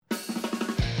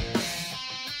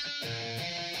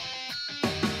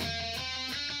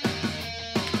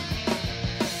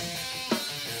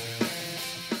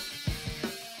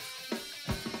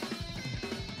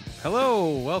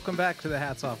Hello, welcome back to the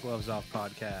Hats Off, Gloves Off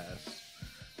podcast.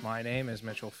 My name is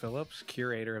Mitchell Phillips,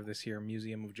 curator of this here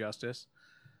Museum of Justice.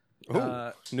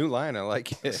 Ooh, new line, I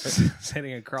like it.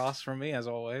 Sitting across from me, as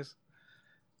always.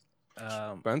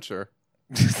 Spencer.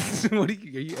 Are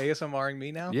you ASMRing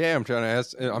me now? Yeah, I'm trying to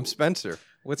ask. I'm Spencer.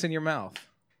 What's in your mouth?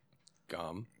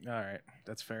 Gum. All right,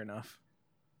 that's fair enough.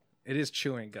 It is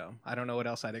chewing gum. I don't know what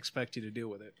else I'd expect you to do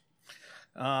with it.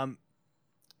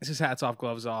 This is Hats Off,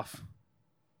 Gloves Off.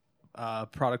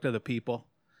 Product of the people.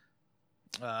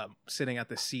 Sitting at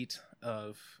the seat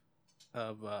of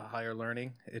higher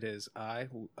learning. It is I,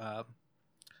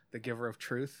 the giver of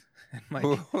truth,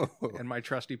 and my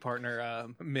trusty partner,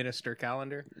 Minister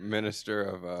Calendar. Minister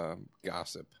of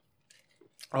gossip.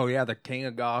 Oh yeah, the king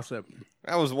of gossip.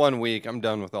 That was 1 week. I'm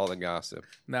done with all the gossip.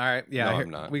 All right, yeah, No, I'm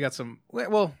not. We got some.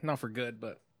 Well, not for good,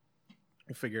 but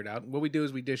we'll figure it out. What we do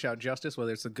is we dish out justice,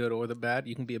 whether it's the good or the bad.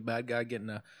 You can be a bad guy getting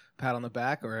a pat on the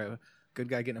back, or a good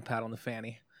guy getting a pat on the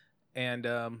fanny. And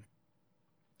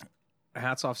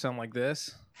hats off sound like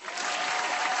this.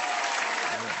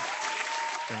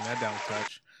 Bring that down a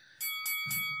touch.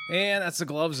 And that's the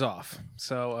gloves off.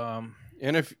 So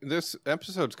And if this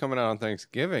episode's coming out on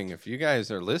Thanksgiving, if you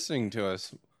guys are listening to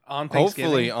us, on Thanksgiving,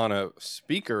 hopefully on a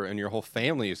speaker and your whole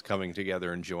family is coming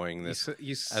together enjoying this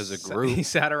as a group. You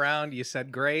sat around, you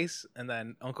said grace, and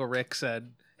then Uncle Rick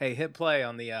said, hey, hit play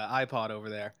on the iPod over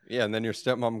there. Yeah, and then your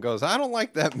stepmom goes, I don't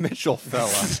like that Mitchell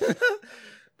fella.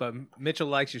 But Mitchell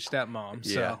likes your stepmom.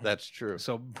 So, Yeah, that's true.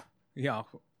 So, yeah,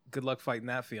 good luck fighting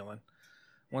that feeling.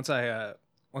 Once I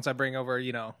bring over,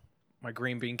 my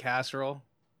green bean casserole,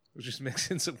 we'll just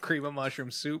mix in some cream of mushroom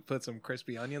soup, put some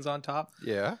crispy onions on top.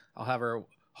 Yeah. I'll have her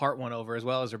heart one over as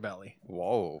well as her belly.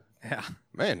 Whoa. Yeah.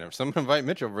 Man, if someone invite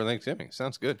Mitchell for Thanksgiving,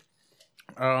 sounds good.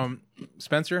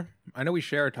 Spencer, I know we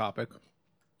share a topic.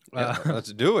 Yeah,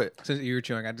 let's do it. Since you were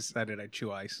chewing, I decided I'd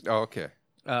chew ice. Oh, okay.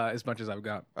 As much as I've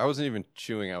got. I wasn't even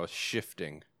chewing. I was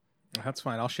shifting. That's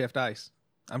fine. I'll shift ice.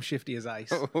 I'm shifty as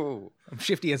ice. Oh, I'm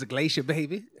shifty as a glacier,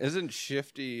 baby. isn't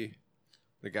Shifty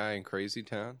the guy in Crazy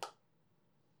Town?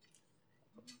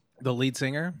 The lead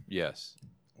singer. Yes.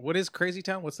 What is Crazy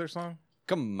Town? What's their song?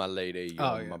 Come, my lady, you're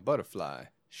Oh, yeah. my butterfly.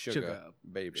 Sugar,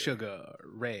 baby. Sugar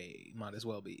Ray. Might as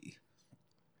well be.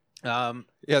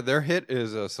 Yeah, their hit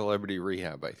is Celebrity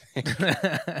Rehab, I think.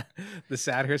 The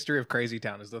Sad History of Crazy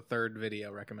Town is the third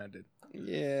video recommended.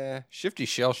 Yeah. Shifty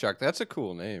Shell Shock. That's a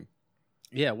cool name.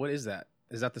 Yeah, what is that?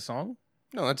 Is that the song?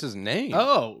 No, that's his name.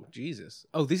 Oh, Jesus.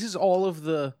 Oh, this is all of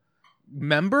the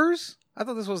members? I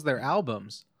thought this was their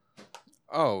albums.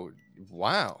 Oh,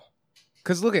 wow.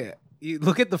 Because look at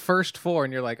the first four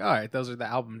and you're like, all right, those are the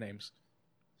album names.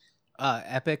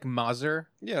 Epic Mazur,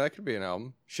 Yeah, that could be an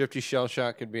album. Shifty Shell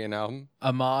Shock could be an album.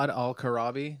 Ahmad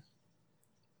Al-Karabi,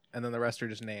 and then the rest are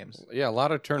just names. Yeah, a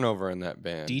lot of turnover in that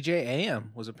band. DJ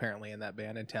AM was apparently in that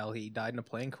band until he died in a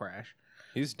plane crash.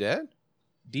 He's dead?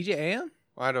 DJ AM?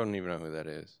 I don't even know who that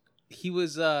is. He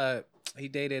was he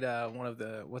dated one of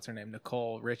the, what's her name,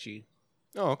 Nicole Richie.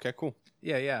 Oh, okay, cool.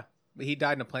 Yeah. But he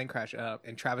died in a plane crash,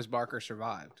 and Travis Barker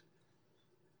survived.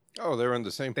 Oh, they were in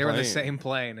the same They plane. were in the same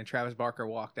plane, and Travis Barker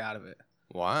walked out of it.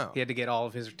 Wow. He had to get all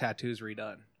of his tattoos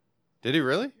redone. Did he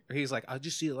really? He's like, I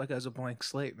just see it like as a blank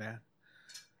slate, man.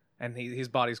 And his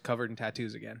body's covered in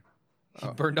tattoos again. He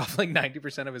burned off like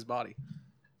 90% of his body.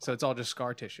 So it's all just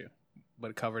scar tissue,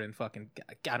 but covered in fucking,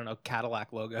 I don't know,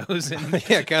 Cadillac logos. And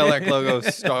Yeah, Cadillac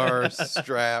logos, stars,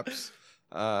 straps,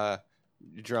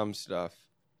 drum stuff.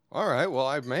 All right. Well,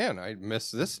 I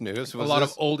missed this news. a lot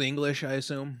of old English, I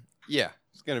assume. Yeah,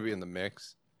 it's going to be in the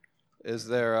mix. Is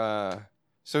there,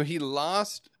 so he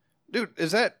lost, dude,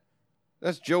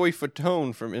 that's Joey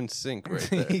Fatone from NSYNC right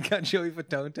there. He got Joey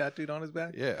Fatone tattooed on his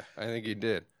back? Yeah, I think he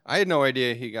did. I had no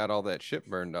idea he got all that shit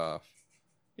burned off.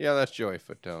 Yeah, that's Joey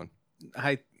Fatone.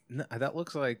 That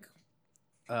looks like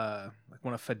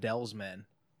one of Fidel's men.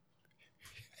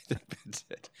 That's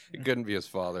it. It couldn't be his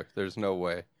father. There's no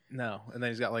way. No, and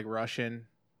then he's got like Russian,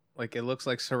 like it looks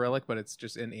like Cyrillic, but it's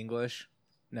just in English.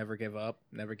 Never give up,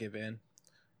 never give in.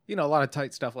 A lot of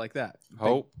tight stuff like that.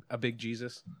 Hope. A big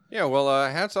Jesus. Yeah, well,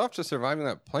 hats off to surviving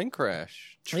that plane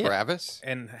crash, Travis.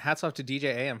 And hats off to DJ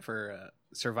AM for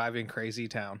surviving Crazy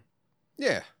Town.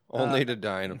 Yeah, only to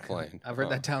die in a plane. I've heard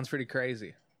that town's pretty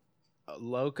crazy.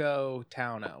 Loco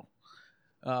Towno.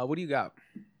 What do you got?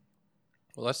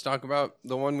 Well, let's talk about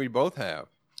the one we both have.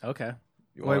 Okay.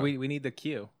 You Wait, wanna- we need the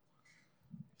cue.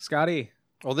 Scotty.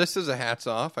 Well, this is a hats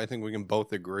off. I think we can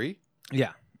both agree.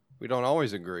 Yeah. We don't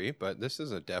always agree, but this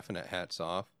is a definite hats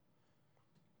off.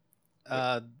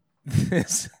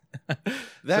 This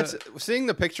That's seeing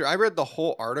the picture. I read the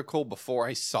whole article before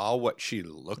I saw what she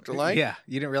looked like. Yeah,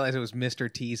 you didn't realize it was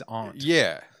Mr. T's aunt.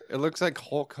 Yeah. It looks like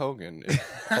Hulk Hogan. If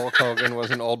Hulk Hogan was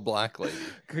an old black lady.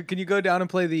 Can you go down and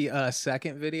play the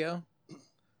second video?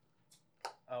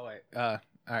 Oh wait. All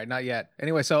right, not yet.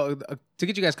 Anyway, so to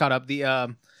get you guys caught up,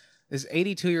 the this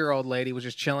 82-year-old lady was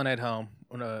just chilling at home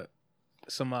when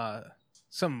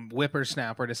some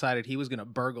whippersnapper decided he was gonna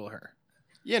burgle her.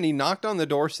 Yeah, and he knocked on the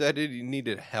door, said he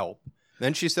needed help.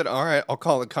 Then she said, "All right, I'll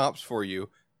call the cops for you,"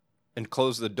 and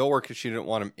closed the door because she didn't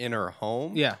want him in her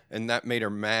home. Yeah, and that made her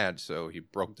mad, so he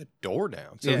broke the door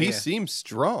down. So Yeah, he yeah. seems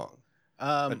strong.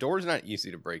 A door's not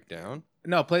easy to break down.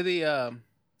 No, play the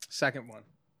second one.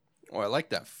 Oh, I like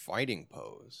that fighting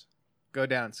pose. Go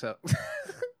down. So,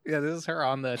 yeah, this is her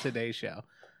on the Today Show.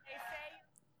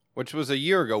 Which was a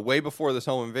year ago, way before this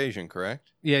whole invasion,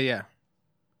 correct? Yeah.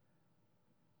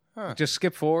 Huh. Just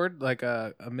skip forward like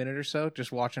a minute or so,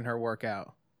 just watching her work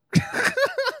out. Chester,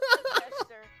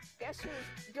 guess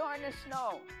who's doing the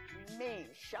snow? Me,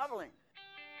 shoveling.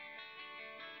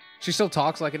 She still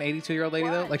talks like an 82-year-old lady,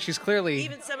 though. What? Like, she's clearly...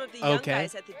 Even some of the young Okay.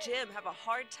 guys at the gym have a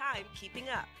hard time keeping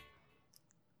up.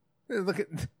 Look at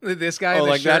this guy Oh, in the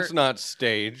like shirt. that's not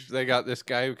staged. They got this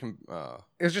guy who can.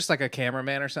 It was just like a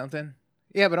cameraman or something.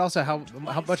 Yeah, but also how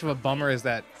much of a bummer is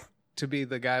that to be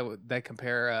the guy they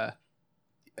compare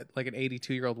like an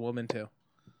 82-year-old woman to?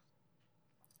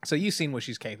 So you've seen what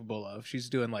she's capable of. She's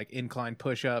doing like incline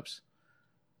push-ups.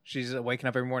 She's waking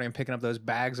up every morning and picking up those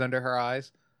bags under her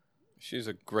eyes. She's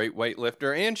a great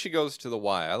weightlifter, and she goes to the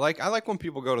Y. I like when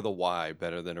people go to the Y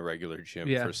better than a regular gym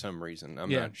Yeah. for some reason.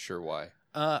 I'm Yeah. not sure why.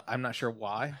 I'm not sure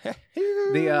why.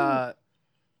 Yeah,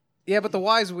 but the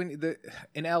Y's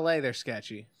in LA they're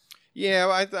sketchy. Yeah,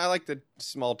 I like the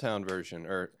small town version.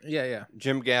 Or Yeah.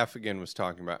 Jim Gaffigan was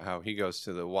talking about how he goes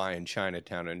to the Y in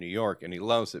Chinatown in New York, and he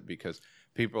loves it because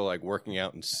people are like working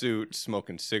out in suits,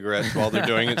 smoking cigarettes while they're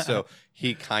doing it. So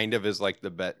he kind of is like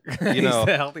the He's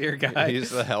the healthier guy. he's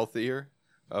the healthier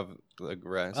of the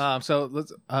rest.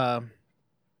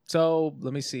 So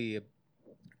let me see.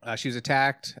 She was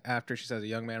attacked after she says a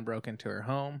young man broke into her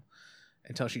home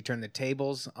until she turned the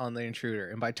tables on the intruder.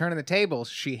 And by turning the tables,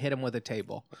 she hit him with a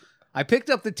table. I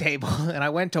picked up the table and I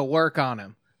went to work on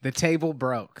him. The table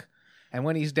broke. And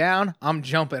when he's down, I'm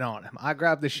jumping on him. I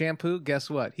grabbed the shampoo. Guess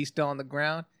what? He's still on the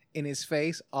ground. In his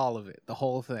face, all of it. The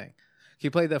whole thing. Can you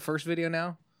play the first video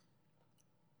now?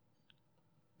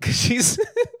 Because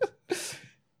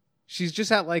she's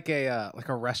just at like a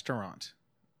restaurant.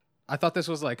 I thought this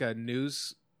was like a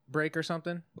news break or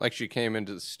something. Like she came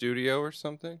into the studio or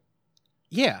something?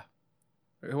 Yeah.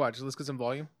 Here, watch. Let's get some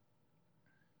volume.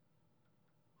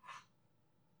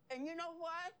 And you know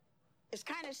what? It's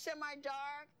kind of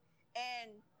semi-dark,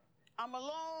 and I'm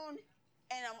alone,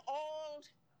 and I'm old,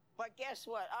 but guess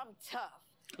what? I'm tough.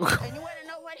 And you want to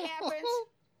know what happens?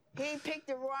 He picked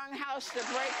the wrong house to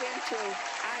break into.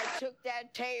 I took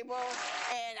that table,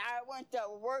 and I went to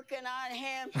working on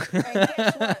him, and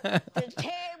guess what? The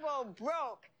table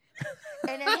broke.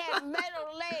 And it had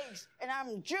metal legs, and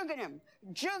I'm jugging him.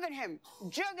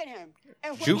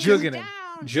 And when he's Jugging him.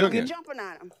 down, Jugging. I'm jumping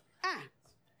on him.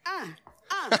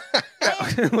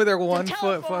 With her The 1 foot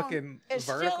telephone fucking is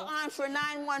vertical. still on for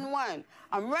 911.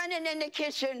 I'm running in the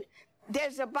kitchen.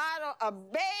 There's a bottle of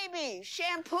baby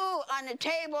shampoo on the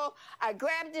table. I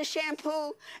grabbed the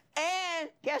shampoo, and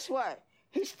guess what?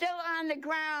 He's still on the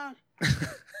ground.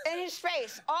 In his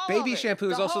face, all Baby over it, shampoo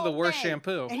is also whole the worst thing.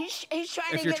 shampoo. And he's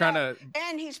trying If to you're get trying up, to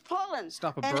and he's pulling.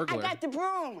 stop a and burglar. I got the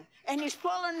broom, and he's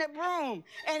pulling the broom,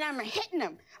 and I'm hitting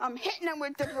him. I'm hitting him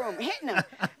with the broom, hitting him.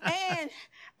 And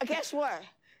guess what?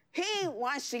 He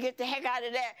wants to get the heck out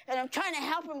of there, and I'm trying to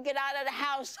help him get out of the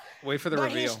house. Wait for the but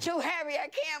reveal. he's too heavy. I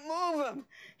can't move him.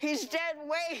 He's dead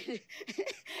weight.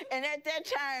 And at that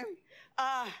time,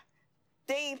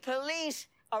 the police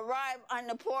arrive on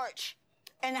the porch,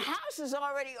 and the house is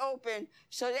already open,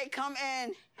 so they come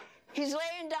in. He's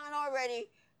laying down already,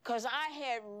 because I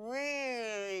had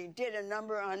really did a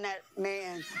number on that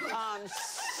man. I'm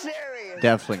serious.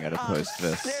 Definitely gotta I'm post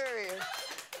this. serious.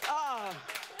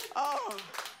 Oh.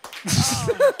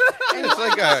 It's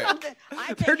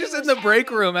like They're just in the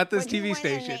break room at this TV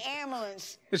station.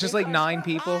 It's just like 9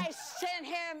 people. I sent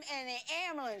him in the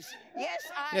ambulance. Yes,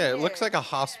 I Yeah, it did. looks like a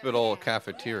hospital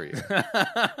cafeteria.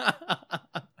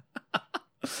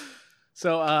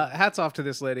 So hats off to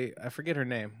this lady. I forget her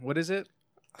name. What is it?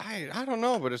 I don't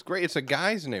know, but it's great. It's a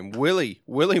guy's name, Willie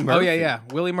Murphy. Oh yeah,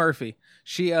 Willie Murphy.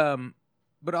 She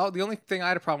but the only thing I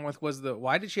had a problem with was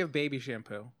why did she have baby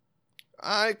shampoo?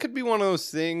 It could be one of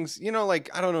those things, like,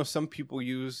 I don't know, some people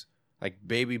use like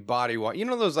baby body wash. You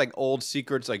know those like old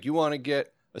secrets, like you want to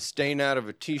get a stain out of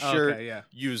a T-shirt. Okay, yeah.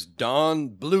 Use Dawn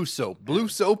blue soap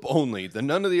only.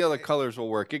 None of the other colors will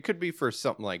work. It could be for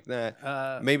something like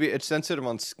that. Maybe it's sensitive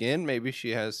on skin. Maybe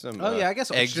she has some. Oh yeah, I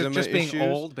guess eczema just being issues.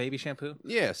 old, baby shampoo.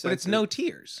 Yeah, But it's no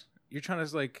tears. You're trying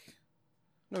to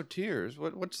no tears.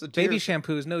 What's the tears? baby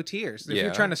shampoo is no tears. If Yeah.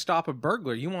 you're trying to stop a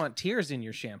burglar, you want tears in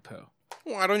your shampoo.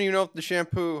 Well, I don't even know if the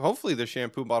shampoo. Hopefully, the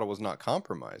shampoo bottle was not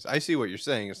compromised. I see what you're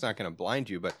saying. It's not going to blind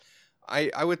you, but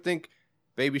I would think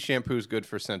baby shampoo is good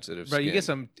for sensitive Bro, skin. you get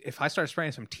some. If I start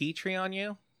spraying some tea tree on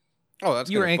you, Oh, that's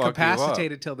you were gonna fuck you up.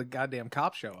 incapacitated till the goddamn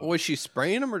cops show up. Was she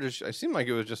spraying him, or just? It seemed like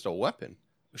it was just a weapon.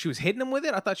 She was hitting him with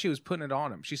it. I thought she was putting it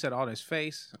on him. She said on his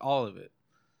face, all of it.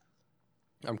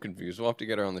 I'm confused. We'll have to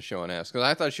get her on the show and ask, because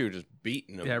I thought she was just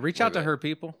beating him. Yeah, reach out to her,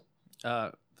 people.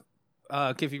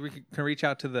 If you can reach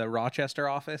out to the Rochester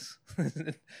office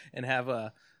and have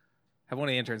one of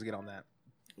the interns get on that.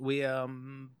 We do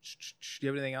you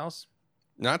have anything else?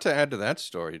 Not to add to that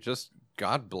story, just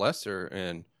God bless her,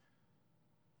 and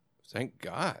thank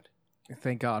God.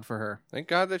 Thank God for her. Thank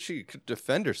God that she could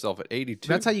defend herself at 82.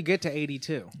 That's how you get to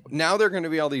 82. Now they're going to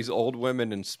be all these old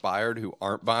women inspired who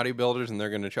aren't bodybuilders, and they're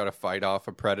going to try to fight off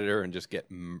a predator and just get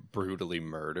brutally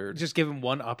murdered. Just give him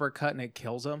one uppercut and it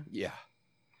kills him. Yeah.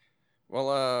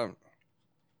 Well,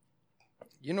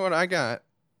 you know what I got?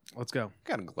 Let's go.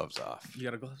 Got gloves off. You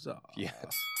got a gloves off. Yes.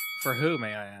 For who,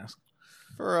 may I ask?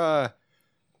 For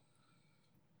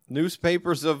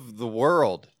newspapers of the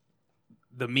world.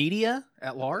 The media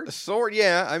at large?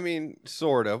 Yeah, I mean,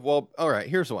 sort of. Well, all right,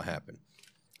 here's what happened.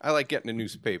 I like getting a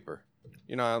newspaper.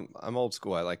 You know, I'm old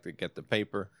school. I like to get the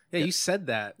paper. Yeah, you said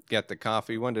that. Get the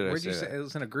coffee. When did Where'd I you say say that? it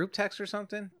was in a group text or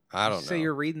something? I don't Did you say know.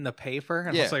 you're reading the paper? And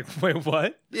I Yeah. was like, wait,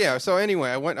 what? Yeah, so anyway,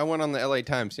 I went on the LA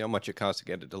Times, see how much it costs to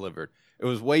get it delivered. It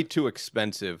was way too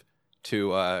expensive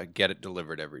to get it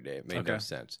delivered every day. It made no Okay.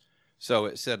 sense. So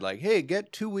it said like, hey,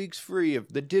 get 2 weeks free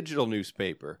of the digital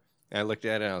newspaper. And I looked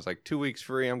at it and I was like, 2 weeks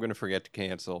free? I'm going to forget to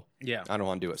cancel. Yeah. I don't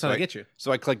want to do it. So I get you.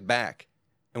 So I clicked back.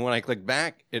 And when I clicked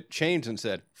back, it changed and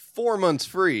said 4 months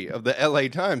free of the LA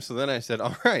Times. So then I said,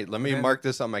 all right, let me Okay. mark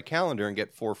this on my calendar and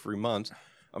get 4 free months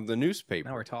of the newspaper.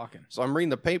 Now we're talking. So I'm reading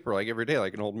the paper like every day,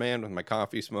 like an old man with my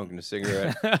coffee, smoking a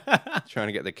cigarette, trying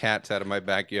to get the cats out of my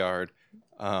backyard.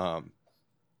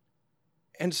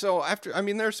 And so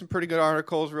there's some pretty good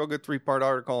articles, real good 3-part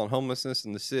article on homelessness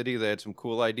in the city. They had some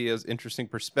cool ideas, interesting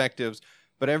perspectives.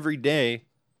 But every day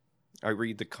I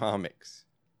read the comics,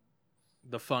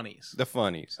 The funnies. the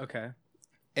funnies. Okay.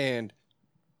 And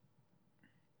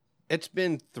it's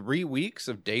been 3 weeks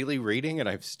of daily reading, and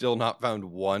I've still not found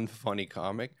one funny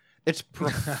comic. It's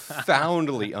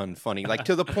profoundly unfunny, like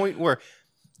to the point where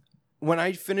when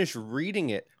I finish reading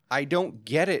it, I don't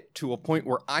get it to a point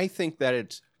where I think that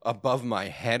it's above my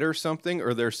head or something,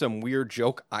 or there's some weird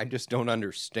joke I just don't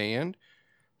understand.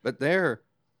 But there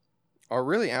are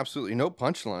really absolutely no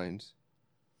punchlines.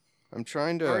 I'm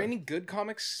trying to... Are any good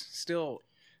comics still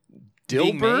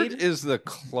being Dilbert made? is the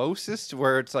closest,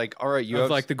 where it's like, all right, you of have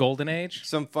like the golden age?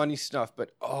 some funny stuff,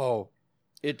 but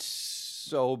it's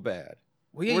so bad.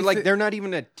 Well, yeah, We're you like, thi- they're not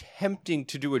even attempting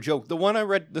to do a joke. The one I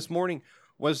read this morning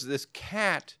was this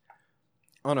cat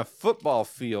on a football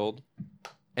field,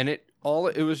 and it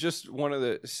was just one of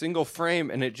the single frame,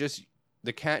 and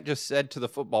the cat just said to the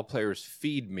football players,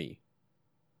 "Feed me."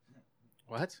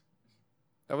 What?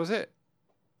 That was it.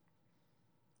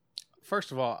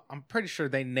 First of all, I'm pretty sure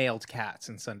they nailed cats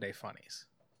in Sunday Funnies.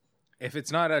 If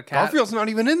it's not a cat, Garfield's not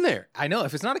even in there. I know.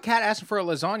 If it's not a cat asking for a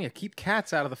lasagna, keep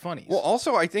cats out of the funnies. Well,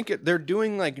 also, I think they're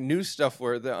doing like new stuff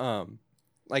where the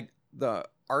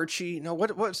Archie. No,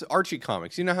 what's Archie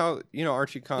comics? You know how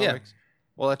Archie comics?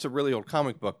 Well, that's a really old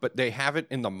comic book, but they have it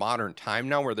in the modern time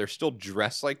now where they're still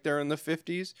dressed like they're in the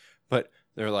 50s, but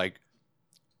they're like,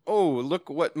 "Oh, look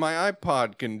what my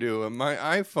iPod can do and my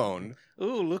iPhone."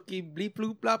 Ooh, looky bleep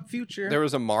bloop blop future. There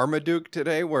was a Marmaduke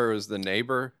today where it was the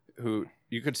neighbor who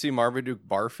you could see Marmaduke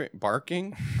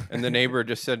barking, and the neighbor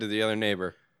just said to the other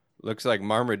neighbor, "Looks like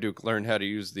Marmaduke learned how to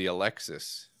use the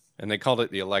Alexis," and they called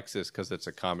it the Alexis because it's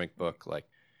a comic book like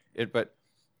it. But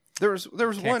there was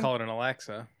Can't one call it an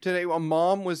Alexa. today. A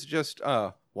mom was just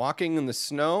walking in the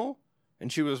snow,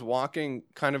 and she was walking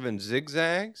kind of in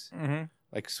zigzags, Mm-hmm.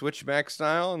 like switchback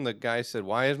style. And the guy said,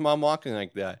 "Why is mom walking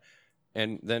like that?"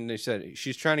 And then they said,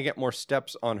 "She's trying to get more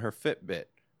steps on her Fitbit,"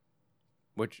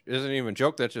 which isn't even a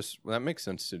joke. That makes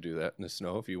sense to do that in the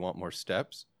snow if you want more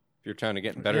steps, if you're trying to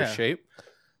get in better Yeah. shape.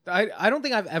 I don't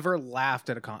think I've ever laughed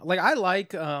at a con. Like I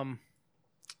like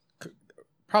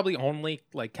probably only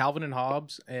like Calvin and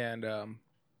Hobbes and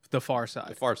The Far Side.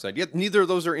 The Far Side. Yet neither of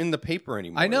those are in the paper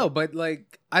anymore. I know, but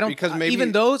like I don't Because maybe-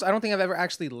 even those. I don't think I've ever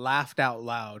actually laughed out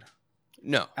loud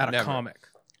No, at a never. comic.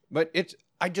 But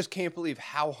I just can't believe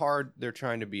how hard they're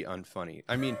trying to be unfunny.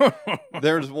 I mean,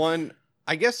 there's one,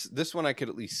 I guess this one I could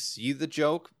at least see the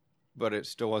joke, but it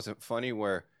still wasn't funny,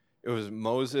 where it was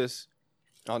Moses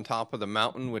on top of the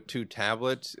mountain with 2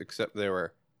 tablets, except they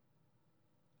were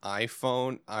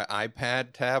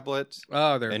iPad tablets.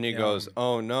 Oh, they're And he goes,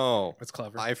 "Oh no, that's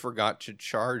clever. I forgot to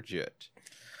charge it."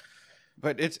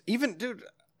 But it's even, dude,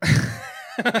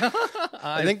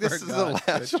 I think this is the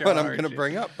last one I'm going to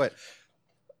bring up, but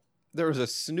there was a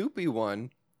Snoopy one,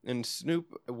 and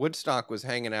Woodstock was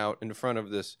hanging out in front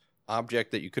of this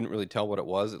object that you couldn't really tell what it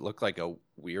was. It looked like a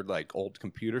weird, like, old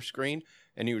computer screen,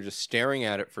 and he was just staring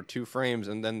at it for 2 frames,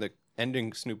 and then the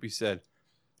ending Snoopy said,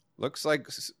 "Looks like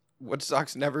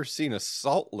Woodstock's never seen a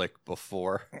salt lick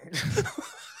before."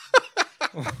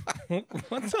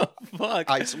 What the fuck?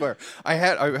 I swear, I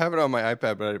have it on my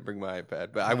iPad, but I didn't bring my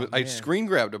iPad. But I man. screen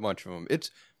grabbed a bunch of them.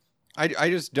 I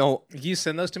just don't. You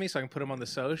send those to me so I can put them on the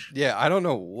Soch? Yeah, I don't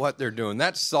know what they're doing.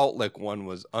 That Salt Lick one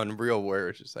was unreal, where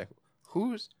it's just like,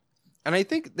 who's? And I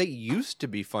think they used to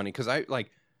be funny because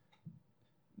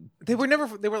They were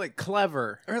like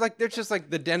clever. or like they're just like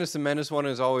the Dennis the Menace one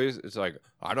is always. It's like,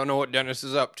 I don't know what Dennis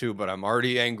is up to, but I'm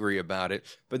already angry about it.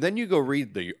 But then you go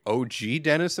read the OG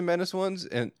Dennis the Menace ones,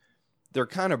 and they're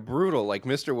kind of brutal. Like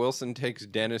Mr. Wilson takes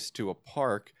Dennis to a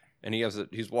park, and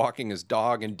he's walking his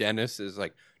dog, and Dennis is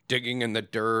like digging in the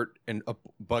dirt and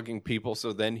bugging people.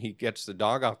 So then he gets the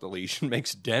dog off the leash and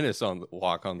makes Dennis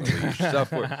walk on the leash.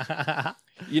 Stuff where,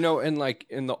 and like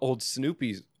in the old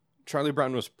Snoopy's, Charlie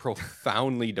Brown was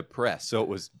profoundly depressed, so it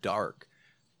was dark.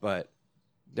 But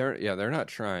they're not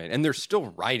trying, and they're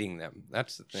still writing them.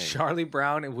 That's the thing. Charlie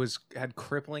Brown had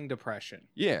crippling depression.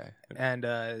 Yeah, And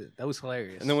that was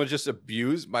hilarious. and then was just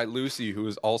abused by Lucy, who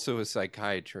was also a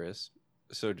psychiatrist,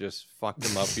 so just fucked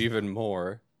him up even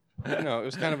more. It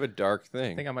was kind of a dark I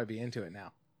thing. think I might be into it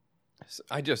now.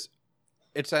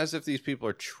 It's as if these people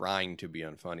are trying to be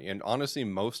unfunny, and honestly,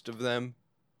 most of them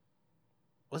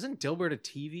Wasn't Dilbert a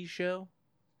TV show?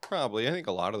 probably. I think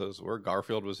a lot of those were.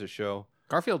 Garfield was a show.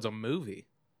 Garfield's a movie.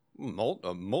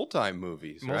 Multi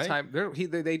movies, right?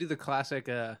 They do the classic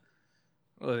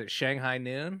Shanghai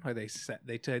Noon, where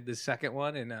they did the second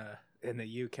one in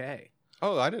the UK.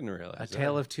 Oh, I didn't realize. A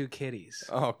Tale of Two Kitties.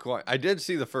 Oh, quite. I did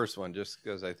see the first one just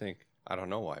because I don't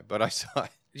know why, but I saw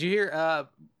it. Did you hear?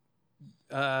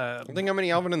 I think how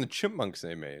many Alvin and the Chipmunks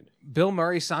they made. Bill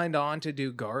Murray signed on to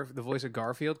do the voice of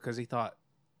Garfield because he thought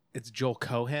it's Joel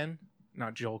Cohen,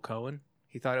 not Joel Cohen.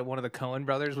 He thought one of the Coen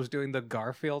brothers was doing the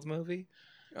Garfield movie.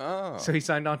 Oh. So he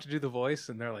signed on to do the voice,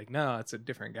 and they're like, no, it's a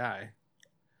different guy.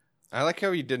 I like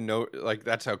how he didn't know, like,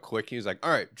 that's how quick he was like,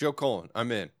 all right, Joe Cohen,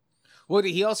 I'm in. Well,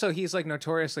 he's like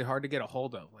notoriously hard to get a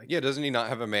hold of. Like, Yeah, doesn't he not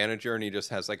have a manager and he just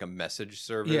has like a message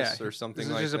service or something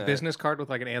this like is that? just a business card with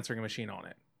like an answering machine on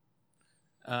it.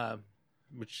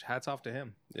 Which hats off to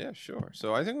him. Yeah, sure.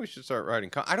 So I think we should start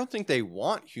writing. I don't think they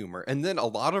want humor. And then a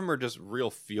lot of them are just real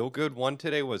feel good. One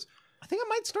today was, I think I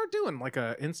might start doing like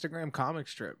a Instagram comic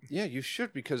strip. yeah, you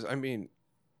should, because I mean,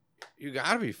 you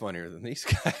got to be funnier than these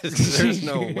guys. There's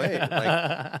no way.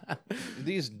 Like,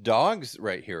 these dogs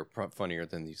right here are funnier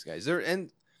than these guys.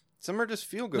 And some are just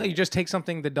feel good. No, you just take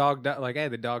something the dog like, hey,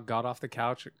 the dog got off the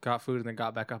couch, got food, and then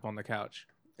got back up on the couch.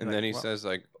 and like, then he well, says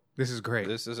like, "This is great.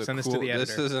 "This is a Send cool. this to the This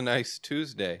editor." is a nice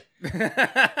Tuesday."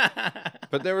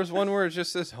 But there was one where it's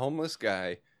just this homeless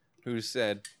guy who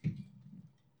said,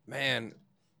 "Man,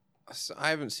 I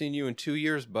haven't seen you in 2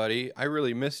 years, buddy. I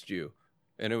really missed you."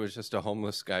 And it was just a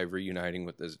homeless guy reuniting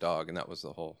with his dog, and that was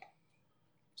the whole.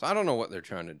 So I don't know what they're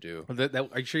trying to do.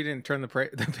 Are you sure you didn't turn the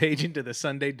page into the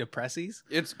Sunday Depressies?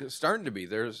 It's starting to be.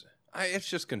 It's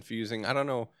just confusing. I don't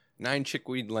know. 9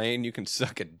 Chickweed Lane, you can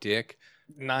suck a dick.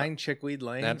 9 Chickweed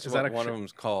Lane. That's Is what that one of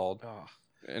them's called. Oh.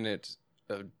 And it's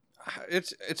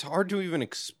hard to even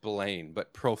explain,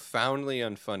 but profoundly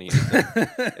unfunny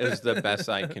is the best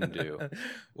I can do.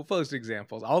 We'll post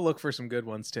examples. I'll look for some good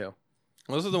ones too.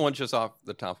 Those are the ones just off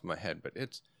the top of my head, but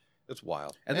it's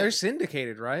wild. And they're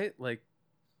syndicated, right? Like,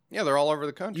 yeah, they're all over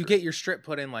the country. you get your strip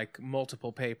put in like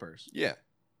multiple papers. yeah,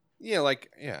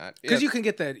 Because you can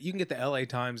get the LA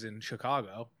Times in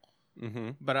Chicago. Mm-hmm.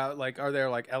 But are there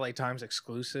like LA Times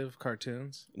exclusive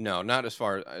cartoons? No, not as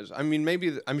far as I mean.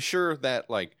 Maybe I'm sure that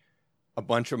like a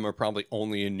bunch of them are probably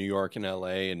only in New York and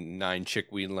LA, and 9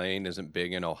 Chickweed Lane isn't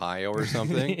big in Ohio or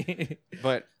something.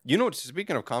 But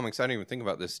speaking of comics, I didn't even think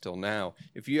about this till now.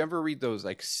 If you ever read those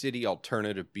like city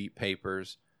alternative beat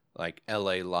papers, like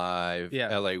LA Live,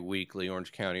 Yeah. LA Weekly,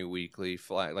 Orange County Weekly,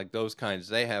 Flag, like those kinds,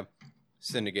 they have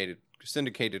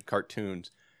syndicated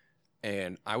cartoons.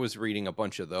 And I was reading a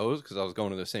bunch of those because I was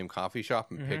going to the same coffee shop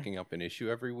and picking up an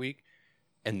issue every week.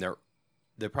 And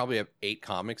they probably have 8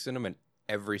 comics in them, and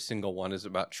every single one is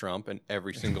about Trump, and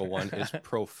every single one is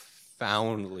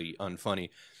profoundly unfunny.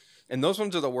 And those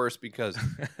ones are the worst because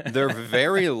they're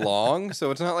very long. So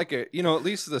it's not like at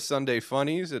least the Sunday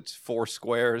funnies, it's 4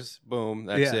 squares, boom,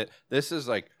 that's it. This is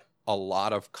like a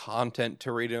lot of content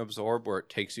to read and absorb where it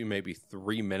takes you maybe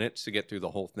 3 minutes to get through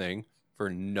the whole thing for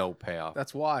no payoff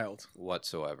That's wild.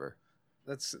 whatsoever.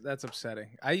 That's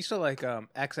upsetting. I used to like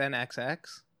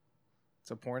XNXX.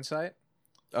 It's a porn site.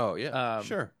 Oh, yeah,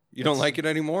 sure. You it's- don't like it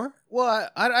anymore? Well,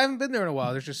 I haven't been there in a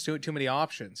while. There's just too many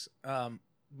options.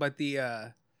 But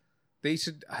they used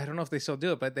to, I don't know if they still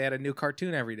do it, but they had a new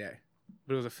cartoon every day.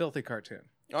 But it was a filthy cartoon.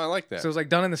 Oh, I like that. So it was like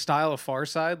done in the style of Far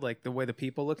Side, like the way the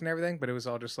people look and everything. But it was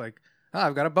all just like,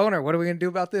 I've got a boner. What are we going to do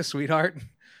about this, sweetheart?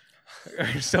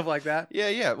 Or stuff like that.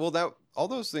 Yeah. Well, all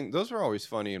those things, those were always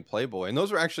funny in Playboy. And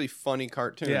those were actually funny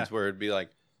cartoons where it'd be like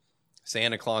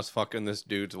Santa Claus fucking this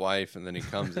dude's wife. And then he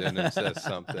comes in and says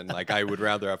something like, I would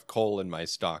rather have coal in my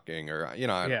stocking. Or,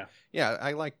 I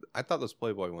thought those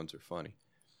Playboy ones are funny.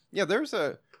 Yeah, there's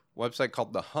a website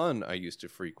called The Hun I used to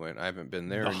frequent. I haven't been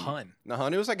there. The Hun. The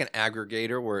Hun. It was like an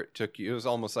aggregator where it was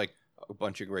almost like a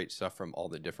bunch of great stuff from all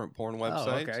the different porn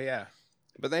websites. Oh, okay, yeah.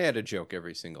 But they had a joke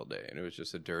every single day, and it was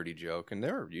just a dirty joke, and they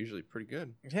were usually pretty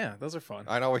good. Yeah, those are fun.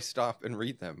 I'd always stop and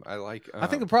read them. I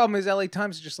think the problem is LA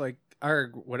Times is just like,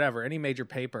 or whatever, any major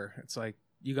paper. It's like,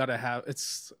 you got to have,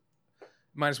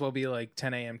 might as well be like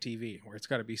 10 a.m. TV, where it's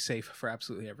got to be safe for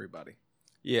absolutely everybody.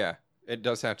 Yeah, it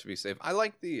does have to be safe. I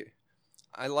like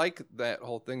that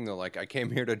whole thing, though. Like, I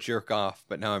came here to jerk off,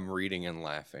 but now I'm reading and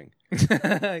laughing.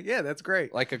 Yeah, that's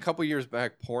great. Like, a couple years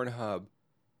back, Pornhub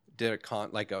did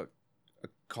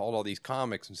called all these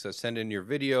comics and says, send in your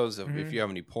videos of if you have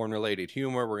any porn-related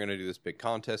humor. We're going to do this big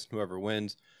contest, and whoever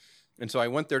wins. And so I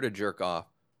went there to jerk off,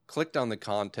 clicked on the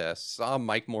contest, saw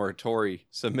Mike Moratori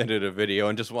submitted a video,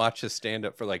 and just watched his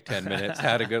stand-up for like 10 minutes,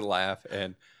 had a good laugh,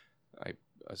 and I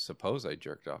suppose I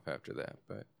jerked off after that.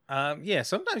 But yeah,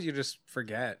 sometimes you just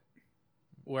forget.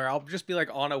 Where I'll just be like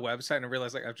on a website and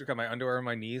realize like I've just got my underwear on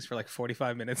my knees for like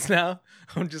 45 minutes now.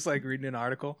 I'm just like reading an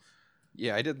article.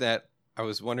 Yeah, I did that. I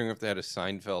was wondering if they had a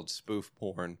Seinfeld spoof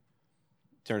porn.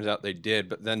 Turns out they did,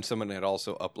 but then someone had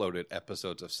also uploaded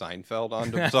episodes of Seinfeld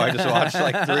onto them. So I just watched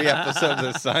like 3 episodes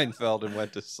of Seinfeld and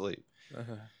went to sleep.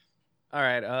 All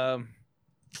right.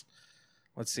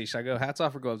 Let's see. Should I go hats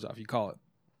off or gloves off? You call it.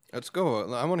 Let's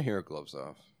go. I want to hear gloves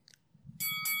off.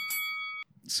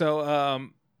 So,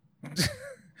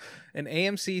 an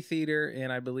AMC theater in,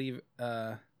 I believe,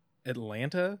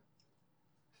 Atlanta,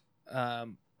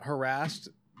 harassed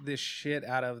this shit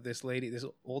out of this lady, this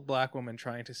old black woman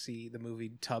trying to see the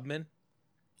movie Tubman.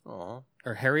 Aw.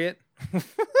 Or Harriet.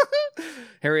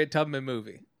 Harriet Tubman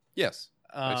movie. Yes.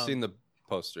 I've seen the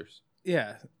posters.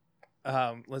 Yeah.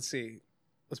 Let's see.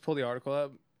 Let's pull the article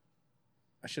up.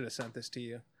 I should have sent this to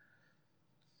you.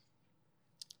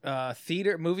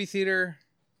 Movie theater.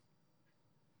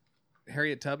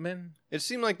 Harriet Tubman. It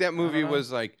seemed like that movie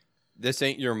was like, this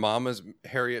ain't your mama's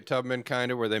Harriet Tubman,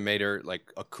 kind of, where they made her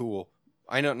like a cool.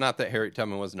 I know, not that Harriet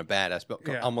Tubman wasn't a badass, but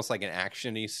almost like an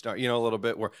action-y star, a little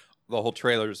bit, where the whole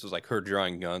trailer was like her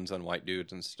drawing guns on white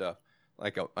dudes and stuff.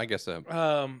 Like, I guess.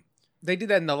 They did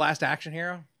that in The Last Action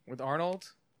Hero with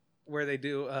Arnold, where they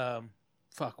do.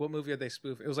 What movie did they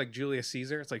spoof? It was like Julius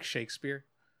Caesar. It's like Shakespeare.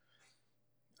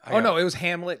 No, it was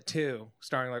Hamlet 2,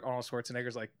 starring like Arnold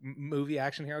Schwarzenegger's like movie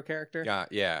action hero character.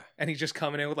 Yeah. And he's just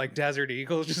coming in with like desert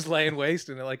eagles, just laying waste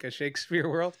in like a Shakespeare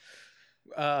world.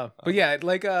 But yeah,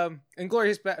 like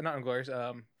Inglorious, not Inglorious.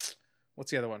 What's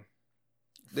the other one?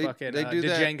 They do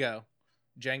that.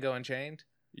 Django Unchained.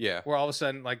 Yeah. Where all of a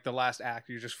sudden, like the last act,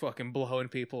 you're just fucking blowing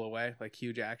people away, like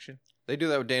huge action. They do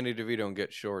that with Danny DeVito and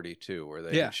Get Shorty too, where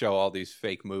they show all these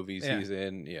fake movies he's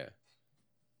in. Yeah.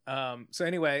 So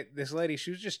anyway, this lady,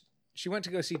 she went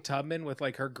to go see Tubman with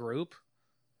like her group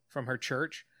from her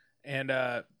church. And,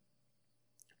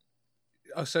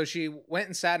 so she went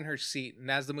and sat in her seat.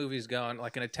 And as the movie's going,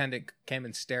 like an attendant came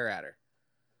and stared at her.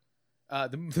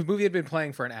 The movie had been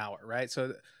playing for an hour, right?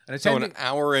 So an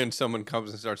hour in, someone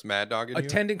comes and starts mad dogging you?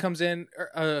 Attendant comes in,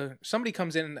 somebody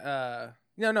comes in, an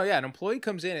employee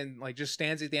comes in and like just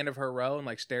stands at the end of her row and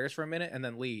like stares for a minute and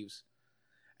then leaves.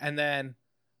 And then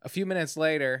a few minutes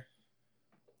later,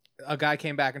 a guy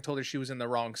came back and told her she was in the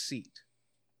wrong seat.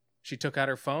 She took out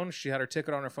her phone. She had her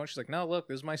ticket on her phone. She's like, no, look,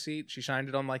 this is my seat. She shined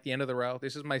it on like the end of the row.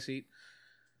 This is my seat.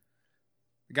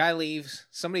 The guy leaves.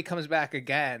 Somebody comes back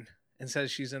again and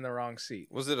says she's in the wrong seat.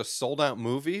 Was it a sold out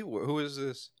movie? Who is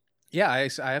this? Yeah, I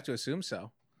have to assume so.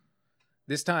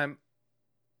 This time,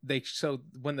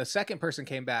 when the second person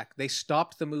came back, they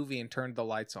stopped the movie and turned the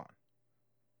lights on.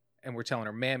 And we're telling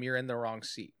her, ma'am, you're in the wrong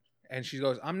seat. And she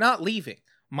goes, I'm not leaving.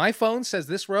 My phone says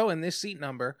this row and this seat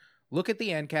number. Look at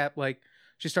the end cap. Like,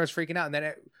 she starts freaking out. And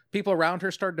then people around her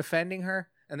start defending her.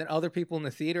 And then other people in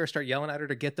the theater start yelling at her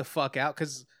to get the fuck out.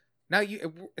 Because now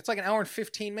it's like an hour and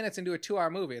 15 minutes into a 2-hour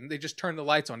movie. And they just turn the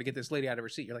lights on to get this lady out of her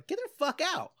seat. You're like, get her fuck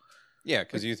out. Yeah,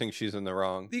 because you think she's in the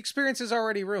wrong. The experience is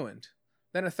already ruined.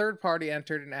 Then a third party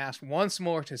entered and asked once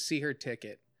more to see her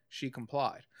ticket. She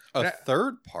complied. A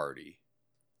third party?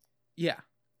 Yeah.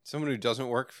 Someone who doesn't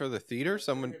work for the theater?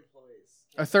 Someone...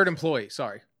 A third employee,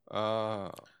 sorry.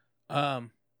 Oh.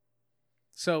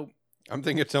 So... I'm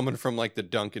thinking someone from like the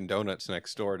Dunkin' Donuts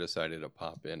next door decided to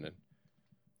pop in. And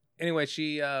anyway,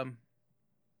 she...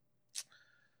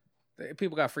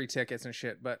 people got free tickets and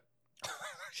shit, but...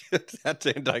 That's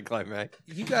anticlimactic.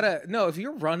 You gotta... No, if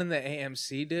you're running the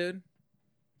AMC, dude,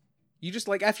 you just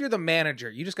like... After you're the manager,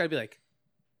 you just gotta be like,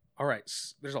 all right,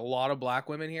 there's a lot of black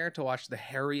women here to watch the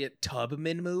Harriet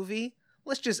Tubman movie.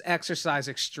 Let's just exercise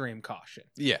extreme caution.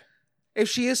 Yeah. If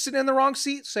she is sitting in the wrong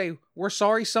seat, say, we're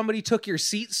sorry somebody took your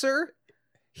seat, sir.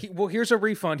 Well, here's a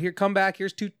refund. Here, come back.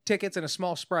 Here's 2 tickets and a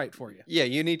small Sprite for you. Yeah,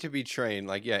 you need to be trained.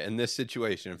 Like, yeah, in this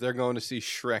situation, if they're going to see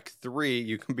Shrek 3,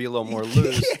 you can be a little more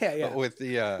loose. Yeah. With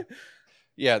the,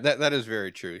 yeah, that is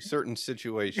very true. Certain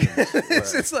situations.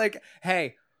 It's like,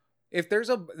 hey, if there's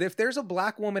a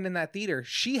black woman in that theater,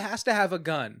 she has to have a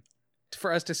gun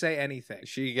for us to say anything.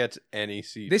 She gets any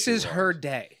seat. This is her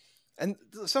day. And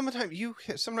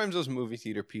sometimes those movie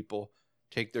theater people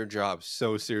take their job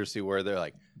so seriously where they're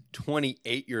like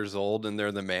 28 years old and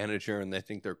they're the manager and they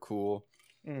think they're cool.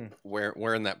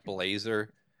 Wearing that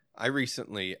blazer. I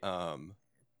recently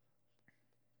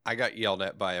I got yelled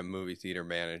at by a movie theater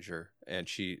manager, and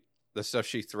the stuff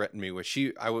she threatened me with,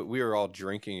 we were all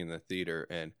drinking in the theater,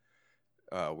 and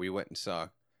we went and saw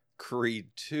Creed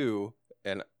 2,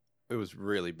 and it was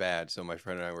really bad. So my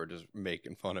friend and I were just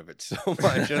making fun of it so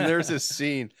much. And there's this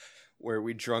scene where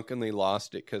we drunkenly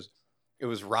lost it because it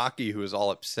was Rocky who was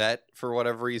all upset for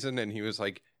whatever reason. And he was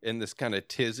like in this kind of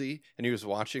tizzy, and he was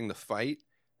watching the fight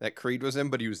that Creed was in,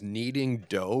 but he was kneading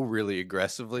dough really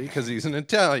aggressively because he's an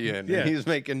Italian and he's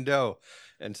making dough.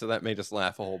 And so that made us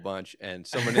laugh a whole bunch. And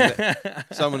someone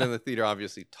in the theater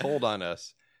obviously told on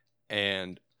us.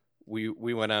 And we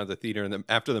went out of the theater, and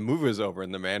after the movie was over,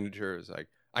 and the manager was like,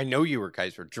 I know you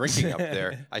guys were drinking up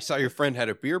there. I saw your friend had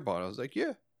a beer bottle. I was like,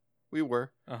 yeah, we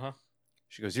were. Uh-huh.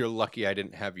 She goes, you're lucky I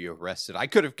didn't have you arrested. I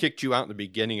could have kicked you out in the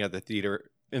beginning of the theater,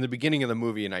 in the beginning of the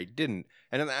movie, and I didn't.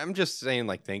 And I'm just saying,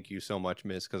 like, thank you so much,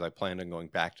 miss, because I planned on going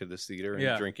back to this theater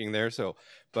and drinking there. So,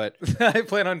 but I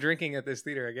plan on drinking at this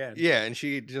theater again. Yeah, and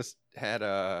she just had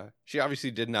she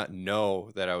obviously did not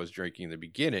know that I was drinking in the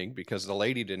beginning because the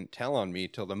lady didn't tell on me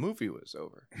till the movie was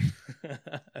over.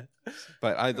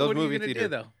 But those what movie are you gonna theater, do,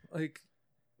 though?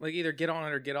 Like either get on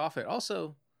it or get off it.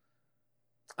 Also,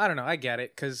 I don't know. I get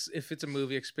it, because if it's a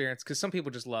movie experience, because some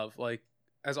people just love, like,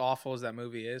 as awful as that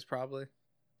movie is, probably.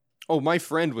 Oh, my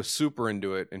friend was super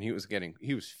into it, and he was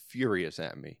furious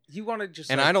at me. You want to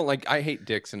just, and I hate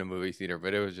dicks in a movie theater,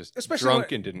 but it was just especially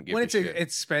drunk and didn't give when a it's shit.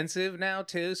 expensive now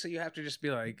too, so you have to just be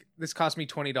like, this cost me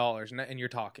 $20, and you're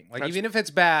talking like, even if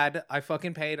it's bad, I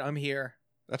fucking paid. I'm here.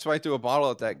 That's why I threw a bottle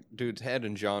at that dude's head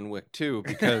in John Wick 2,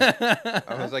 because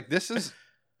I was like,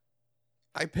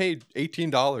 I paid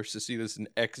 $18 to see this in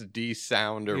XD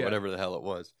sound or whatever the hell it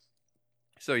was.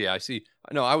 So yeah,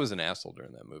 I was an asshole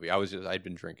during that movie. I'd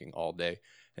been drinking all day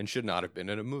and should not have been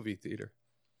in a movie theater.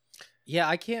 Yeah,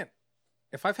 I can't.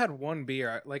 If I've had one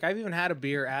beer, like, I've even had a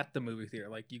beer at the movie theater.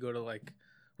 Like, you go to, like,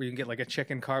 where you can get like a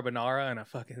chicken carbonara and a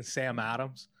fucking Sam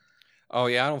Adams. Oh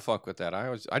yeah, I don't fuck with that.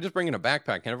 I just bring in a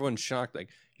backpack, and everyone's shocked. Like,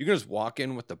 you can just walk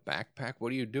in with the backpack.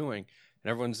 What are you doing?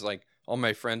 And everyone's like, all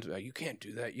my friends are like, you can't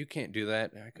do that. You can't do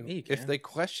that. And I go, if they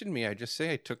question me, I just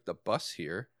say I took the bus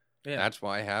here. Yeah. That's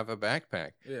why I have a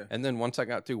backpack. Yeah. And then once I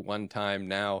got through one time,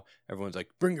 now everyone's like,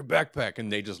 bring your backpack,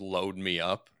 and they just load me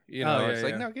up. You know, it's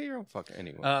like, no, get your own fucking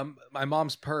anyway. My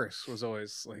mom's purse was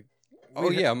always like,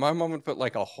 yeah, my mom would put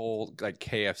like a whole like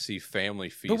KFC family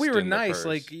feast. But we were in nice, the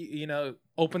like, you know,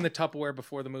 open the Tupperware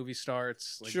before the movie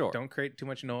starts. Like, sure. Don't create too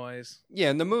much noise. Yeah,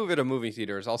 and the move at a movie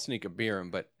theater is I'll sneak a beer in,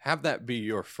 but have that be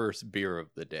your first beer of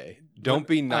the day. Don't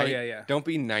be Don't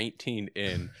be 19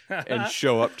 in and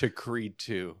show up to Creed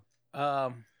 2.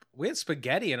 We had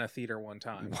spaghetti in a theater one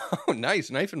time. Wow, nice.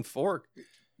 Knife and fork.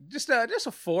 Just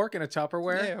a fork and a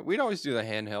Tupperware. Yeah, we'd always do the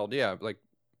handheld. Yeah, like,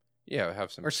 yeah,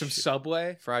 have some. Or some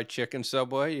Subway. Fried chicken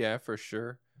Subway, yeah, for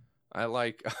sure. I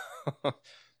like... I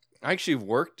actually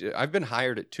worked... I've been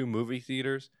hired at 2 movie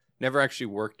theaters. Never actually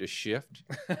worked a shift.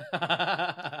 But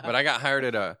I got hired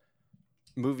at a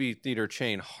movie theater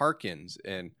chain, Harkins,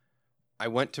 and I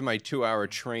went to my 2-hour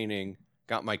training,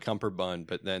 got my cummerbund,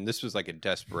 but then this was like a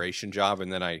desperation job,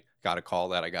 and then I got a call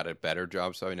that I got a better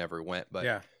job, so I never went. But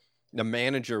Yeah. the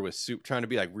manager was trying to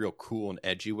be like real cool and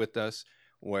edgy with us,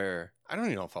 where I don't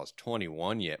even know if I was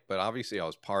 21 yet, but obviously I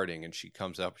was partying, and she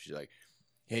comes up, she's like,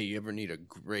 hey, you ever need a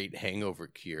great hangover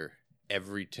cure?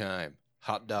 Every time,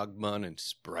 hot dog bun and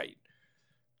Sprite.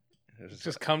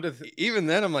 Just come to Even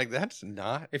then, I'm like, that's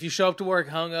not. if you show up to work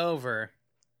hungover,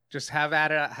 just have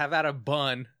at a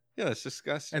bun Yeah, that's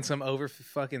disgusting. and some over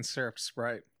fucking syrup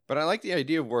Sprite. But I like the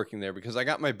idea of working there because I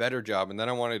got my better job, and then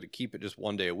I wanted to keep it just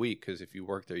one day a week because if you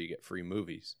work there, you get free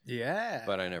movies. Yeah.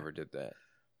 But I never did that.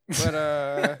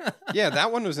 But yeah,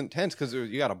 that one was intense because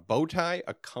you got a bow tie,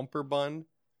 a cummerbund,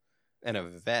 and a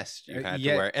vest you had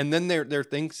yeah. to wear. And then their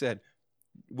thing said,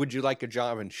 would you like a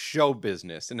job in show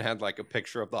business? And it had like a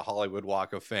picture of the Hollywood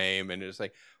Walk of Fame. And it's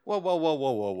like,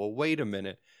 whoa, wait a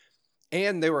minute.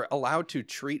 And they were allowed to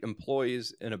treat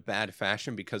employees in a bad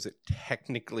fashion because it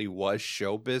technically was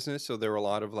show business. So there were a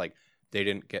lot of like, they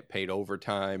didn't get paid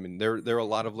overtime. And there were a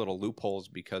lot of little loopholes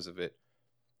because of it.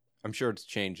 I'm sure it's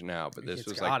changed now, but this It's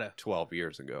was gotta. like 12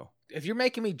 years ago. If you're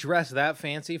making me dress that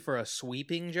fancy for a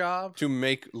sweeping job, To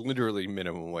make literally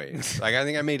minimum wage. Like, I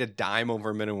think I made a dime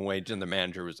over minimum wage, and the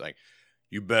manager was like,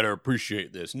 you better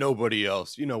appreciate this. Nobody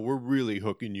else. We're really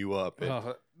hooking you up.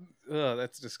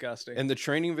 that's disgusting. And the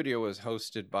training video was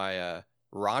hosted by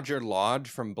Roger Lodge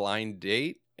from Blind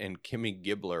Date and Kimmy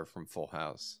Gibbler from Full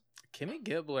House. Kimmy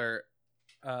Gibbler,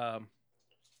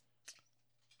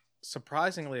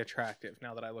 surprisingly attractive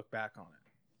now that I look back on it.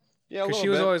 Yeah, Because she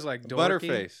was always like dorky.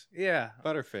 Butterface. Yeah.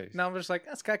 Butterface. Now I'm just like,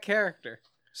 that's got character.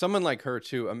 Someone like her,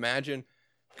 too. Imagine,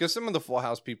 because some of the Full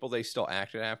House people, they still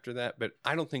acted after that, but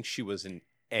I don't think she was in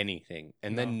anything.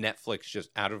 And then Netflix just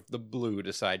out of the blue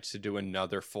decides to do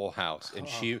another Full House. And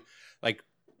she, like,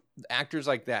 actors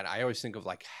like that, I always think of,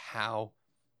 like, how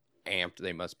amped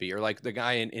they must be. Or, like, the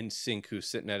guy in Sync who's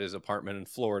sitting at his apartment in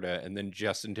Florida, and then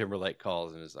Justin Timberlake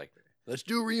calls and is like, let's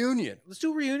do a reunion. Let's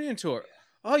do a reunion tour.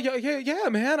 Oh yeah,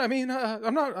 man. I mean,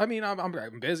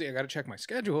 I'm busy. I got to check my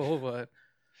schedule, but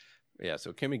Yeah,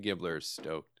 so Kimmy Gibbler is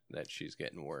stoked that she's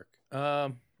getting work.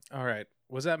 all right.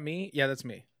 Was that me? Yeah, that's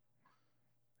me.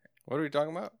 What are we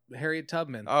talking about? Harriet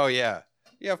Tubman. Oh, yeah.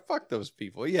 Yeah, fuck those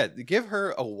people. Yeah, give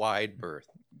her a wide berth.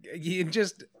 You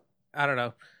just, I don't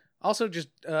know. Also, just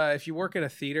if you work at a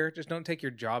theater, just don't take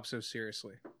your job so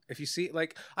seriously. If you see,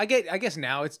 like, I guess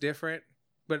now it's different,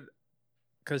 but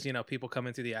because people come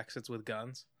in through the exits with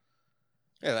guns.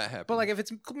 Yeah, that happens. But like, if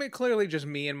it's clearly just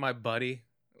me and my buddy,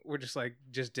 we're just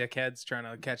dickheads trying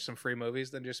to catch some free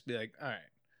movies, then just be like, all right.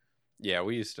 Yeah,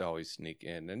 we used to always sneak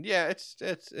in, and yeah, it's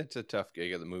a tough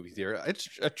gig at the movie theater. It's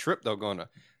a trip though. I'm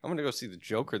gonna go see the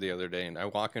Joker the other day, and I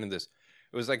walk into this.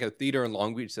 It was like a theater in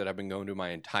Long Beach that I've been going to my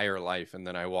entire life, and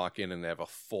then I walk in and they have a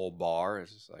full bar.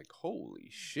 It's just like, holy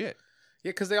shit! Yeah,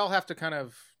 because they all have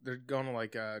to they're going to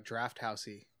like draft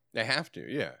housey. They have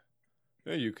to, yeah.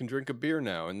 Yeah, you can drink a beer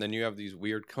now, and then you have these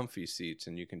weird comfy seats,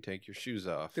 and you can take your shoes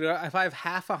off. Dude, if I have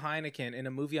half a Heineken in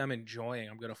a movie I'm enjoying,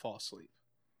 I'm gonna fall asleep.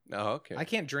 Oh, okay. I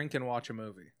can't drink and watch a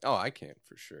movie. Oh, I can't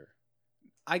for sure.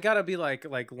 I gotta be like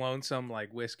lonesome,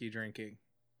 like whiskey drinking,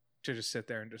 to just sit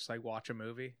there and just like watch a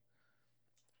movie.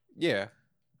 Yeah.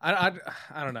 I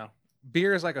don't know.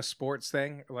 Beer is like a sports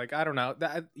thing. Like, I don't know.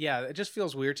 It just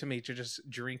feels weird to me to just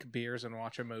drink beers and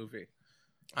watch a movie.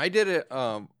 I did it.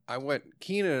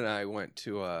 Keenan and I went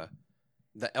to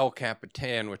the El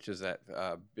Capitan, which is that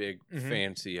big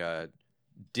fancy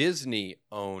Disney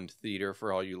owned theater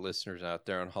for all you listeners out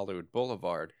there on Hollywood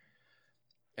Boulevard.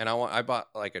 And I bought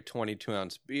like a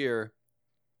 22-ounce beer.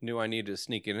 Knew I needed to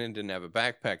sneak it in. Didn't have a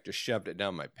backpack. Just shoved it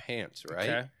down my pants. Right.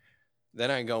 Okay. Then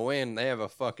I go in. They have a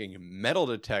fucking metal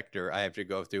detector I have to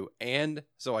go through. And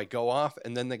so I go off,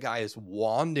 and then the guy is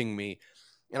wanding me.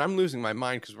 And I'm losing my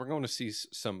mind because we're going to see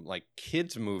some like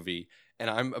kids movie, and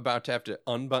I'm about to have to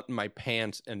unbutton my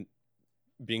pants. And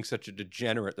being such a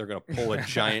degenerate, they're going to pull a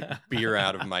giant beer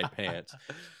out of my pants,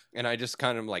 and I just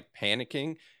kind of like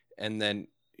panicking. And then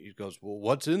he goes, "Well,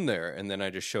 what's in there?" And then I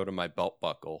just showed him my belt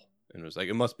buckle, and it was like,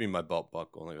 "It must be my belt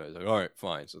buckle." And the guy's like, "All right,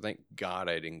 fine." So thank God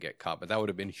I didn't get caught, but that would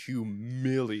have been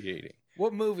humiliating.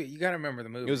 What movie? You gotta remember the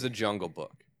movie. It was The Jungle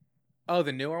Book. Oh,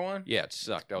 the newer one? Yeah, it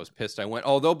sucked. I was pissed. I went,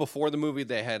 although before the movie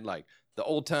they had like the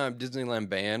old time Disneyland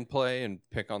band play and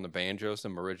pick on the banjo,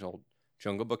 some original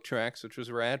Jungle Book tracks, which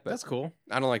was rad. But That's cool.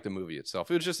 I don't like the movie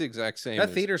itself. It was just the exact same.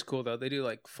 That theater's cool though. They do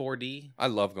like 4D. I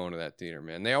love going to that theater,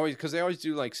 man. They always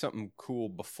do like something cool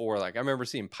before. Like I remember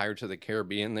seeing Pirates of the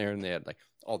Caribbean there, and they had like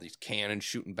all these cannons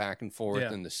shooting back and forth,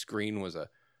 Yeah. and the screen was a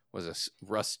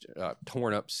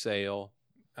torn up sail.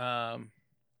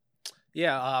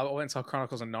 Yeah, I went and saw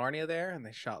Chronicles of Narnia there, and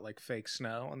they shot like fake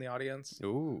snow on the audience.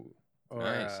 Ooh, Or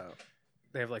nice.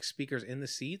 they have like speakers in the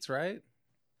seats, right?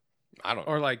 I don't.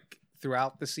 Or like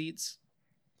throughout the seats.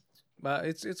 But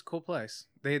it's a cool place.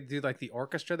 They do like the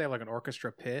orchestra. They have like an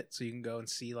orchestra pit, so you can go and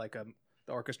see like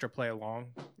the orchestra play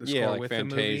along the score Yeah, like with the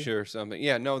movie. Fantasia or something.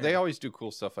 Yeah, no, they Yeah. always do cool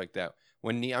stuff like that. I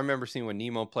remember seeing when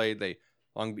Nemo played, the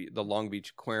Long Beach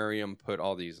Aquarium put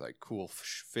all these like cool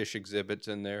fish exhibits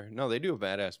in there. No, they do a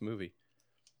badass movie.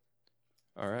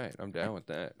 All right, I'm down with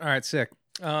that. All right, sick.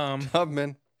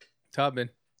 Tubman, Tubman,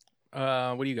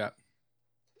 what do you got?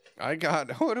 I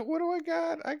got what do I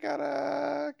got? I got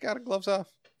a gloves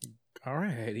off.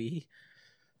 Alrighty.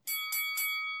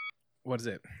 What is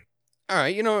it? All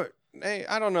right, hey,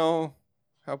 I don't know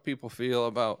how people feel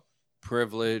about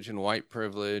privilege and white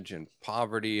privilege and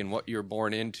poverty and what you're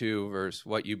born into versus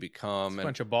what you become It's a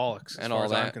bunch of bollocks, and as far all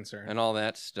as I'm that concerned. and all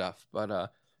that stuff.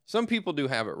 But some people do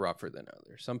have it rougher than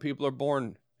others. Some people are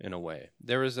born in a way.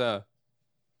 There was a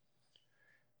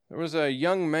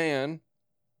young man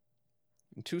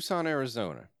in Tucson,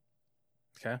 Arizona.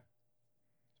 Okay.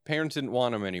 Parents didn't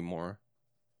want him anymore,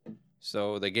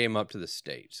 so they gave him up to the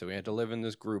state. So he had to live in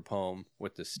this group home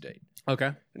with the state.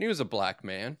 Okay. And he was a black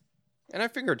man. And I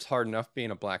figure it's hard enough being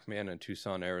a black man in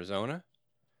Tucson, Arizona.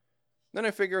 Then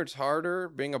I figure it's harder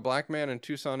being a black man in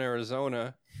Tucson,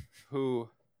 Arizona,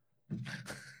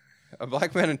 a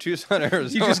black man in Tucson, Arizona.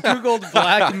 You just Googled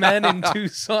black men in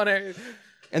Tucson.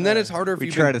 And then it's harder if We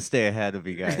you've try been, to stay ahead of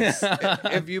you guys.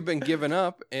 if you've been given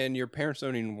up and your parents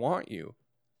don't even want you.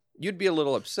 You'd be a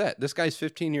little upset. This guy's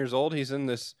 15 years old. He's in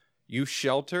this youth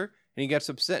shelter, and he gets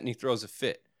upset and he throws a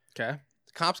fit. Okay.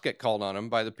 The cops get called on him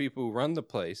by the people who run the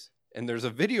place. And there's a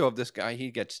video of this guy. He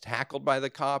gets tackled by the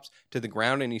cops to the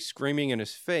ground and he's screaming in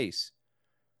his face.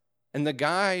 And the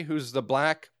guy who's the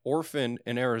black orphan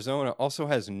in Arizona also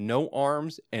has no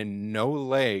arms and no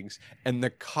legs. And the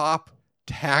cop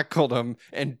tackled him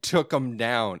and took him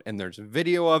down. And there's a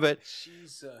video of it.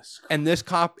 Jesus. And this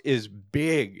cop is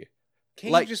big.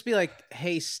 Can't like- you just be like,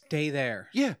 hey, stay there?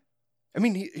 Yeah. I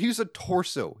mean, he's a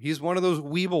torso. He's one of those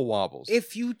weeble wobbles.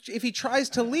 If he tries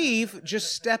to leave,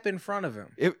 just step in front of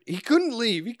him. He couldn't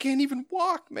leave. He can't even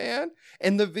walk, man.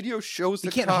 And the video shows He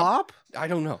the can't cop. hop? I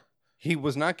don't know. He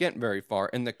was not getting very far,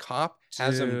 and the cop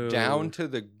has him down Dude. to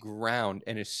the ground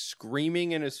and is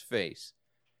screaming in his face.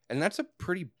 And that's a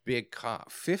pretty big cop.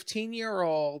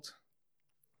 15-year-old.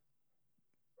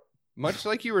 Much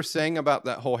like you were saying about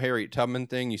that whole Harriet Tubman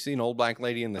thing, you see an old black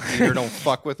lady in the theater, don't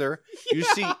fuck with her. You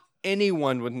see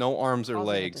anyone with no arms or Causing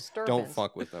a legs, don't disturbance.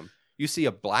 fuck with them. You see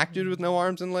a black dude with no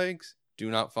arms and legs, do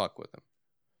not fuck with him.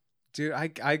 Dude,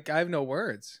 I have no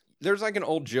words. There's like an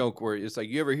old joke where it's like,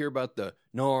 you ever hear about the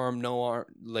no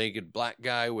legged black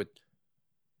guy with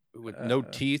no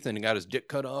teeth and he got his dick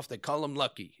cut off? They call him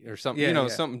Lucky or something. Yeah, yeah.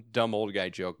 Something dumb old guy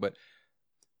joke. But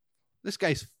this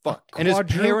guy's fucked. And his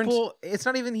parents, Quadruple. It's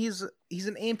not even he's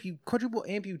an quadruple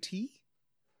amputee.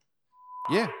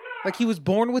 yeah. Like he was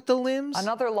born with the limbs.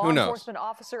 Another law Who knows? enforcement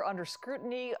officer under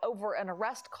scrutiny over an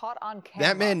arrest caught on camera.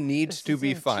 That man needs This to is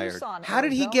be in fired. Tucson, How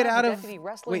did he Arizona. get out The of- deputy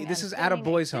wrestling wait, this and is at a spinning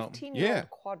boys' home. 15-year-old Yeah.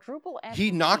 quadruple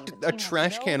He amputee. knocked The a teen has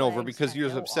trash no can over legs because and he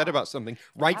was no upset about arms. something. It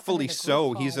happened Rightfully in a so.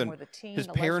 group His home where the teen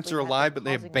parents are allegedly had alive, been but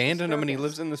they causing a abandoned him and he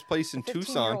disturbance. lives in this place in The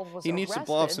Tucson. 15-year-old was He needs to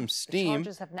blow off arrested. some The steam.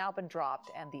 charges have now been dropped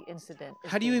and the incident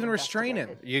is How do you being even restrain him?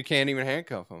 investigated. You can't even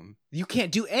handcuff him. You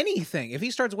can't do anything. If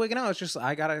he starts wigging out, it's just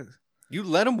I gotta. You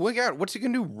let him wig out. What's he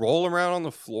gonna do? Roll around on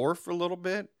the floor for a little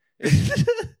bit?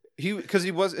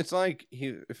 It's like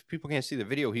if people can't see the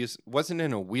video, he wasn't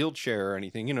in a wheelchair or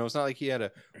anything. It's not like he had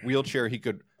a wheelchair he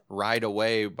could ride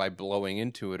away by blowing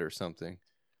into it or something.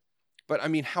 But I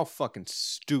mean, how fucking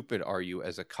stupid are you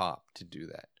as a cop to do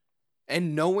that?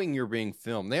 And knowing you're being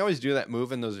filmed. They always do that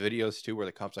move in those videos too, where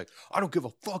the cop's like, I don't give a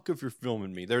fuck if you're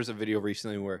filming me. There's a video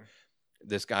recently where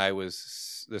this cop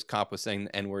was saying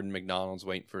the N-word in McDonald's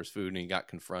waiting for his food and he got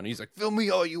confronted. He's like, film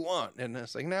me all you want. And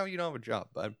it's like, now you don't have a job,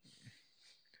 bud.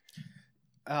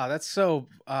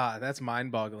 That's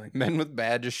mind-boggling. Men with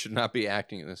badges should not be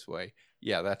acting this way.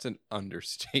 Yeah, that's an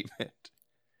understatement.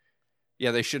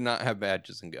 Yeah, they should not have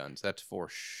badges and guns. That's for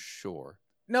sure.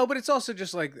 No, but it's also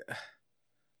just like,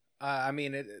 I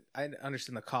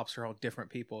understand the cops are all different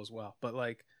people as well. But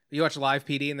like, you watch Live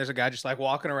PD and there's a guy just like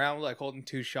walking around like holding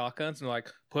 2 shotguns and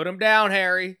like, put him down,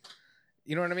 Harry.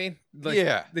 You know what I mean? Like,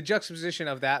 Yeah. The juxtaposition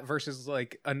of that versus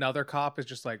like another cop is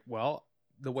just like, well,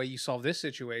 the way you solve this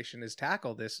situation is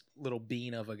tackle this little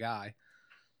bean of a guy.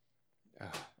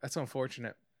 That's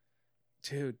unfortunate,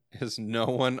 dude. Is no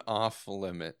one off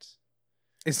limits?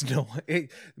 It's no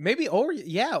maybe or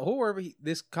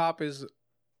this cop is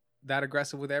that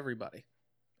aggressive with everybody,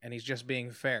 and he's just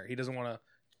being fair. He doesn't want to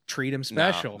treat him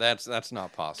special. No, that's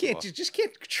not possible. Can't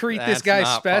treat this That's guy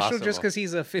not special possible. just because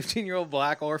he's a 15-year-old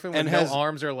black orphan with And no has-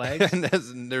 arms or legs. And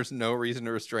there's no reason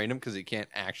to restrain him because he can't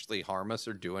actually harm us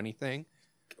or do anything.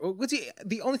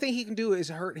 The only thing he can do is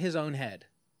hurt his own head.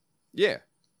 Yeah.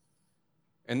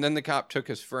 And then the cop took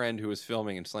his friend who was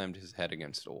filming and slammed his head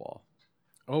against a wall.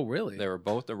 Oh, really? They were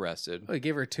both arrested. Oh, he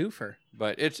gave her a twofer.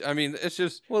 But it's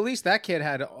just, Well, at least that kid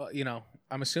had,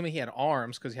 I'm assuming he had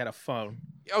arms because he had a phone.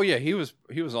 oh yeah, he was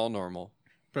all normal.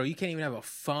 Bro, you can't even have a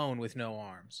phone with no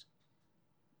arms.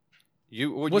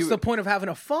 What's What's the point of having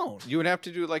a phone? You would have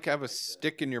to do have a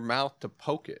stick in your mouth to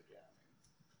poke it.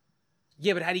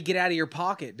 Yeah, but how do you get out of your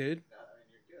pocket, dude?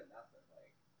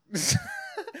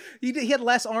 He had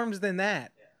less arms than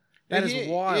that. That is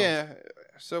wild. Yeah.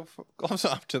 So gloves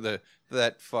off to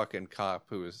that fucking cop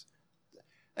who was,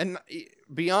 and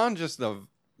beyond just the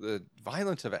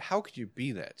violence of it, how could you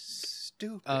be that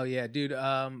stupid? Oh yeah, dude.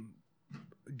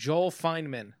 Joel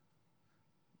Feynman.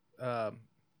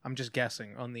 I'm just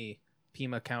guessing on the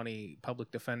Pima County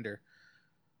Public Defender.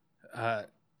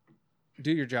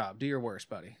 Do your job. Do your worst,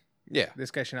 buddy. Yeah,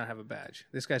 This guy should not have a badge.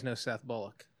 This guy's no Seth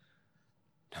Bullock.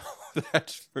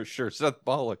 that's for sure. Seth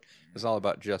Bullock is all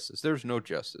about justice. There's no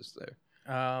justice there.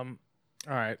 All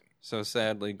right. So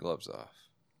sadly, gloves off.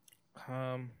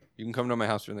 You can come to my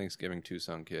house for Thanksgiving,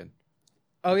 Tucson kid.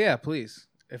 Oh yeah, please.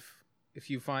 If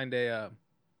you find a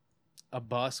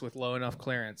bus with low enough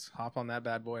clearance, hop on that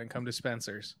bad boy and come to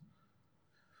Spencer's.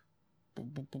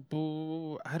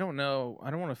 I don't know.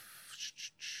 I don't want to.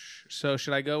 So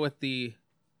should I go with the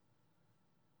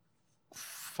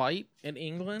fight in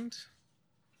England?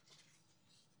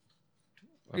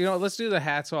 Let's do the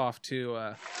hats off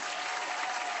to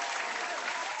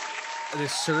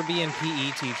this Serbian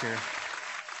PE teacher.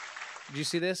 Did you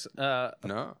see this?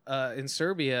 No. In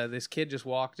Serbia, this kid just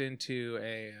walked into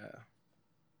a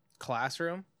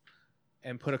classroom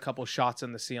and put a couple shots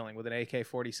in the ceiling with an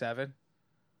AK-47.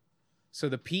 So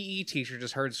the PE teacher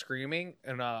just heard screaming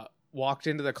and walked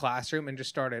into the classroom and just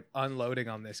started unloading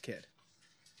on this kid.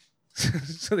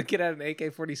 So the kid had an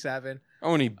AK-47.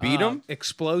 Oh, and he beat him?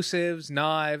 Explosives,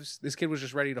 knives. This kid was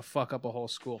just ready to fuck up a whole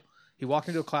school. He walked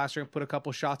into a classroom, put a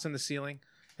couple shots in the ceiling.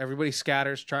 Everybody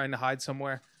scatters, trying to hide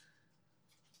somewhere.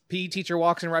 PE teacher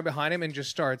walks in right behind him and just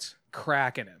starts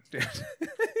cracking him, dude.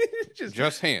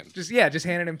 Just hands. Just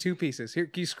handing him two pieces. Here,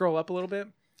 can you scroll up a little bit?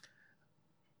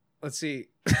 Let's see.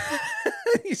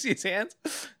 You see his hands?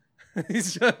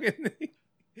 He's chugging.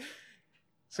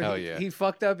 So Hell yeah. he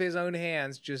fucked up his own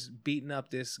hands just beating up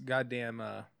this goddamn...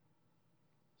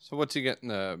 So what's he getting?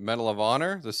 The Medal of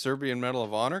Honor? The Serbian Medal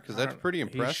of Honor? Because that's pretty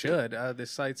impressive. He should.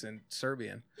 This site's in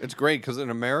Serbian. It's great because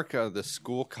in America, the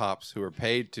school cops who are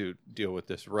paid to deal with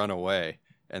this run away,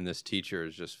 and this teacher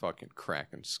is just fucking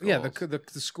cracking skulls. Yeah, the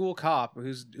school cop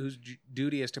whose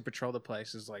duty is to patrol the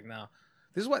place is like, no,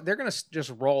 this is what they're gonna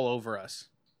just roll over us.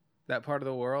 That part of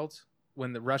the world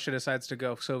when the Russia decides to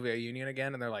go Soviet Union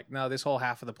again, and they're like, no, this whole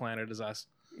half of the planet is us.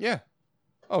 Yeah.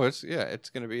 Oh, it's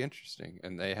going to be interesting,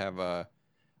 and they have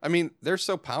I mean, they're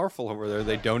so powerful over there.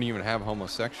 They don't even have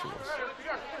homosexuals.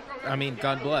 I mean,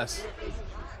 God bless.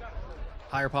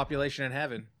 Higher population in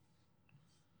heaven.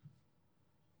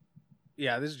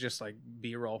 Yeah, this is just like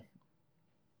B-roll.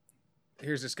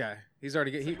 Here's this guy. He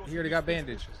already got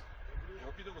bandages.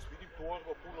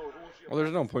 Well,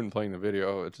 there's no point in playing the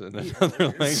video. It's in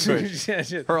another language.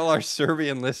 For all our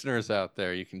Serbian listeners out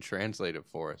there, you can translate it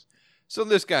for us. So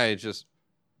this guy is just...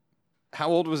 How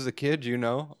old was the kid? Do you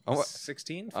know?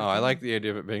 16? Oh, I like the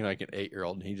idea of it being like an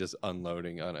 8-year-old and he just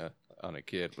unloading on a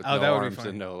kid with Oh, no that would be arms funny.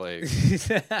 and no legs.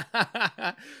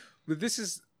 But this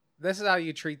is how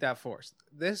you treat that force.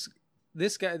 This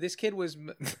kid was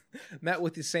met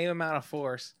with the same amount of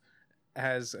force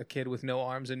as a kid with no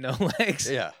arms and no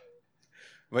legs. Yeah.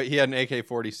 But he had an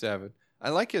AK-47.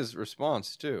 I like his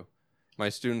response, too. My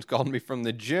students called me from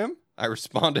the gym. I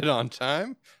responded on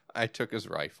time. I took his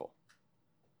rifle.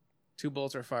 2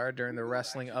 bullets are fired during the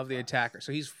wrestling of the attacker.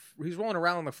 So he's rolling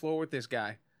around on the floor with this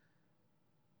guy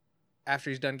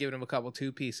after he's done giving him a couple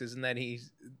 2 pieces, and then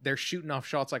they're shooting off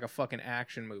shots like a fucking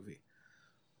action movie.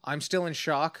 I'm still in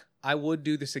shock. I would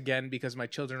do this again because my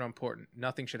children are important.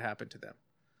 Nothing should happen to them.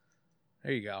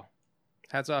 There you go.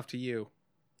 Hats off to you,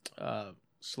 Slobodan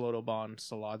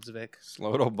Milosevic.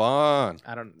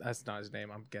 That's not his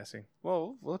name, I'm guessing.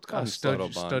 Well, let's call him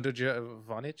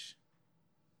Slobodan.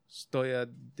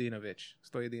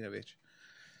 Stojadinovic.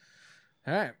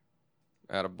 All right.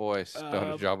 Attaboy.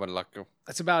 Stojabalako.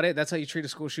 That's about it. That's how you treat a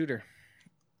school shooter.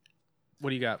 What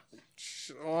do you got?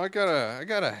 Oh, I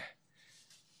gotta.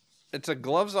 It's a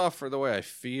gloves off for the way I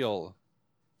feel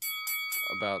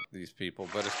about these people,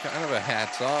 but it's kind of a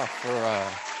hats off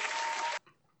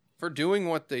for doing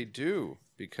what they do,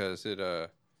 because it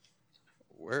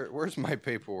where's my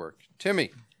paperwork?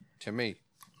 Timmy,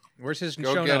 Where's his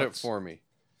go show get notes? it for me.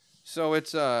 So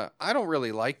it's I don't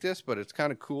really like this, but it's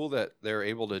kind of cool that they're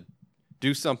able to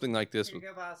do something like this. Here you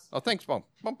go, boss. Oh, thanks, Bum.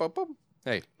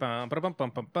 Hey, Bum, ba-da-bum,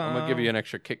 bum, bum, bum. I'm gonna give you an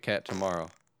extra Kit Kat tomorrow.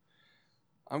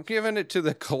 I'm giving it to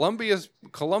the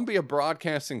Columbia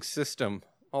Broadcasting System,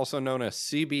 also known as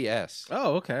CBS.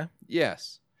 Oh, okay.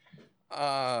 Yes.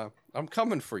 I'm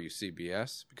coming for you,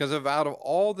 CBS, because out of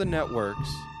all the networks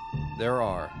there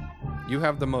are, you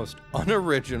have the most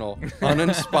unoriginal,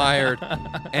 uninspired,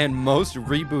 and most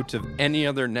reboots of any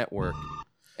other network,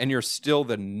 and you're still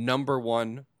the number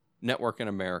one network in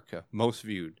America, most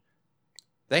viewed.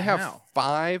 They have Wow.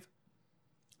 five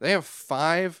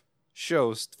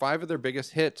shows. 5 of their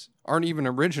biggest hits aren't even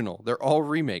original. They're all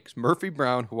remakes. Murphy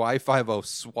Brown, Hawaii Five-0,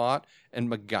 SWAT, and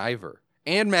MacGyver,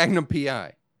 and Magnum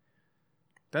P.I.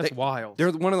 That's wild.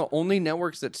 They're one of the only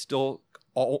networks that still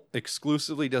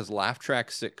exclusively does laugh track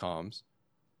sitcoms,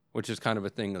 which is kind of a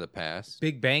thing of the past.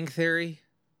 Big Bang Theory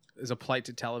is a plight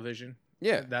to television.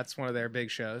 Yeah, That's one of their big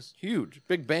shows. huge.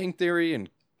 Big Bang Theory and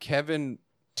Kevin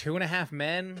 2.5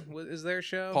 Men is their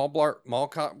show. Paul Blart Mall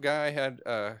Cop guy had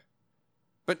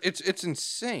but it's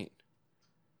insane.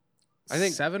 I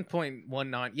think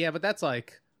 7.19. Yeah, but that's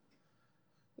like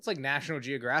National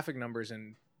Geographic numbers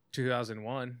in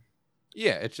 2001.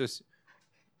 yeah, it's just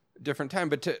a different time.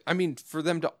 But for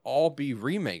them to all be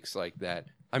remakes like that,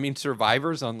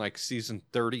 Survivor's on like season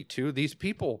 32. These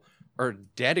people are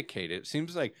dedicated. It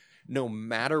seems like no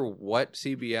matter what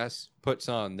CBS puts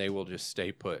on, they will just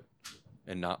stay put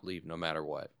and not leave no matter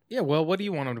what. Yeah, well, what do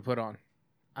you want them to put on?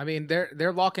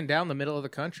 They're locking down the middle of the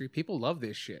country. People love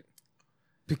this shit.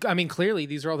 Clearly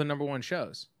these are all the number one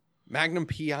shows. Magnum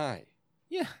P.I.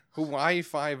 Yeah. Hawaii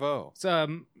Five-0. It's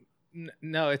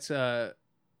no, it's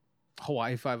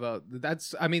Hawaii Five-0.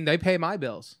 That's they pay my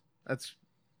bills.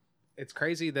 It's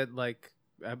crazy that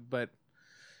but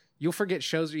you'll forget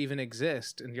shows even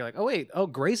exist, and you're like, oh wait,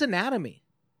 Grey's Anatomy.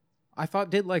 I thought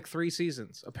did 3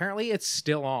 seasons. Apparently, it's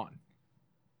still on.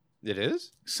 It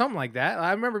is? Something like that.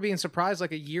 I remember being surprised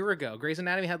a year ago. Grey's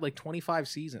Anatomy had 25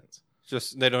 seasons.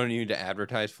 Just they don't need to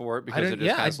advertise for it because it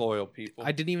just has loyal people.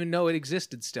 I didn't even know it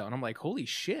existed still, and I'm like, holy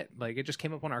shit! It just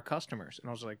came up on our customers, and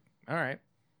I was like, all right.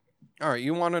 All right,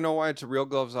 you want to know why it's a real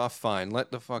gloves off? Fine.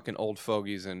 Let the fucking old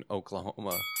fogies in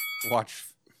Oklahoma watch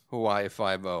Hawaii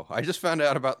Five-0. I just found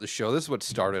out about the show. This is what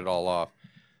started it all off.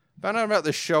 Found out about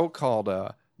the show called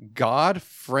God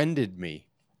Friended Me.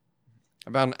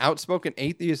 About an outspoken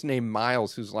atheist named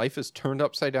Miles whose life is turned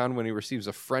upside down when he receives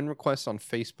a friend request on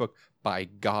Facebook by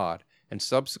God and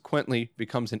subsequently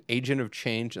becomes an agent of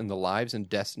change in the lives and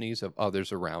destinies of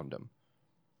others around him.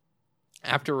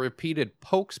 After repeated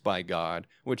pokes by God,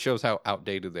 which shows how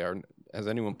outdated they are. Has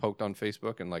anyone poked on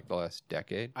Facebook in the last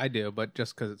decade? I do, but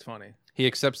just because it's funny. He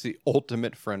accepts the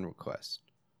ultimate friend request.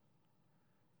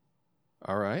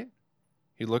 All right.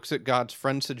 He looks at God's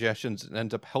friend suggestions and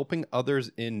ends up helping others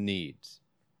in needs.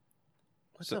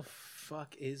 What the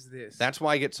fuck is this? That's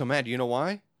why I get so mad. You know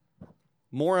why?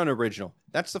 More unoriginal.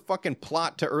 That's the fucking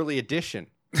plot to Early Edition,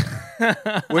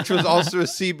 which was also a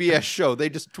CBS show. They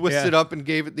just twisted it up and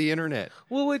gave it the internet.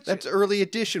 Well, that's Early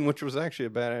Edition, which was actually a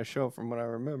badass show from what I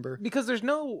remember. Because there's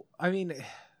no,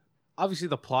 obviously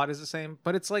the plot is the same,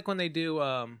 but it's like when they do,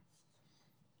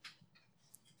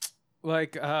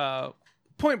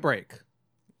 Point Break.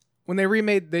 When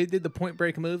they did the Point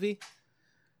Break movie,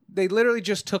 they literally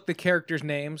just took the characters'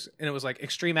 names and it was like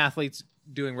extreme athletes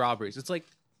doing robberies. It's like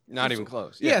not even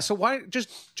close. Yeah, so why just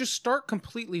start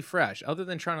completely fresh, other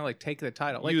than trying to take the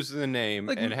title. Use the name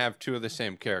and have 2 of the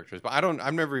same characters. But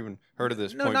I've never even heard of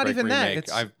this Point not Break even remake.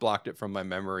 that. I've blocked it from my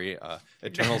memory.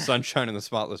 Eternal Sunshine of the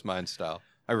Spotless Mind style.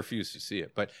 I refuse to see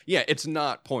it. But yeah, it's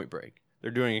not Point Break.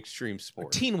 They're doing extreme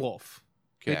sports. Teen Wolf.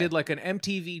 Okay. They did an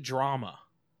MTV drama.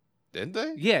 Did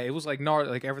they? Yeah, it was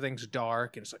everything's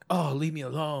dark and it's oh, leave me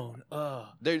alone.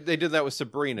 They did that with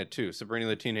Sabrina too. Sabrina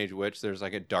the Teenage Witch. There's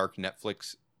a dark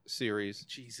Netflix series.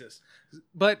 Jesus.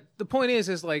 But the point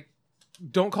is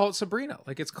don't call it Sabrina.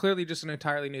 It's clearly just an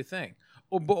entirely new thing.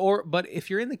 But if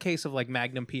you're in the case of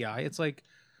Magnum PI, it's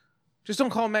just don't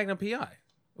call it Magnum PI.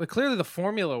 Clearly the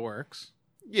formula works.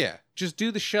 Yeah. Just do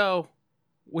the show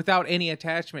without any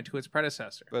attachment to its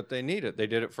predecessor. But they need it. They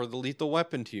did it for the Lethal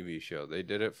Weapon TV show. They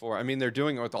did it for, they're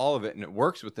doing it with all of it, and it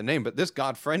works with the name. But this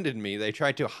God Friended Me, they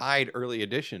tried to hide Early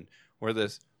Edition, where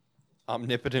this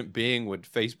omnipotent being would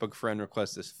Facebook friend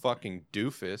request this fucking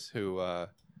doofus who,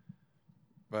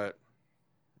 but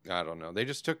I don't know. They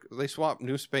swapped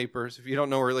newspapers. If you don't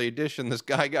know early edition, this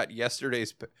guy got he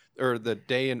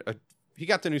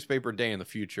got the newspaper day in the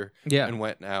future. Yeah. And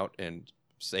went out and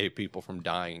saved people from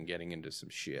dying and getting into some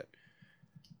shit.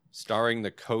 Starring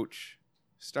the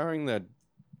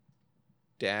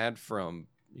dad from,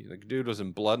 the dude was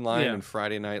in Bloodline and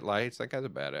Friday Night Lights. That guy's a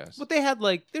badass. But they had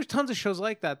there's tons of shows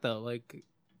like that though, like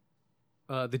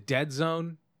The Dead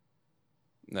Zone.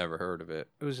 Never heard of it.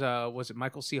 It was it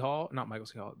Michael C. Hall? Not Michael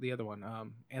C. Hall. The other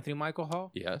one, Anthony Michael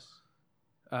Hall. Yes.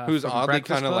 Who's from oddly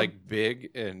Breakfast kind of Club. like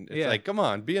big, and it's like, come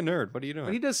on, be a nerd. What are you doing?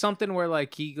 But he does something where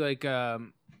he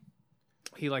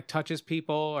touches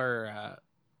people or.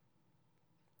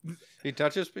 He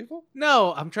touches people?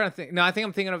 No, I'm trying to think. No, I think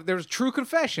I'm thinking of. There was True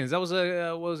Confessions. That was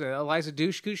what was it? Eliza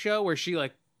Dushku show where she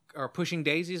or Pushing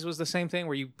Daisies was the same thing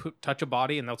where you touch a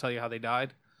body and they'll tell you how they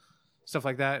died, stuff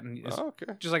like that. And it's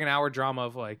okay. just like an hour drama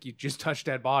of you just touch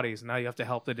dead bodies and now you have to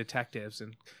help the detectives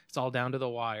and it's all down to the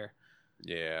wire.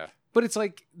 Yeah. But it's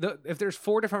if there's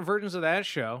 4 different versions of that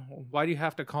show, why do you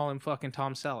have to call him fucking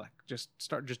Tom Selleck? Just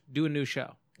do a new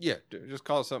show. Yeah, just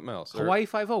call it something else. Hawaii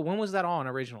Five-0. When was that on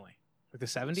originally? Like the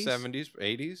 70s? 70s,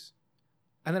 80s.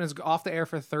 And then it's off the air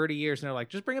for 30 years, and they're like,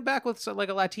 just bring it back with a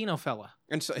Latino fella.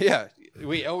 And so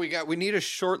we need a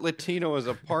short Latino as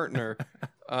a partner.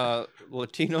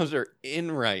 Latinos are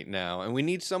in right now, and we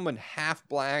need someone half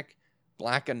black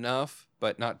enough,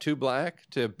 but not too black,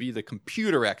 to be the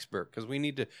computer expert, because we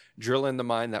need to drill in the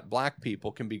mind that black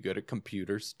people can be good at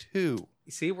computers too.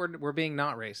 You see, we're being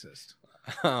not racist.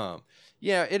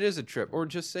 Yeah, it is a trip. Or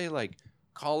just say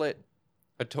call it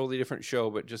a totally different show,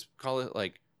 but just call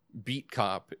it Beat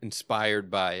Cop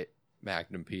inspired by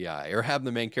Magnum PI, or have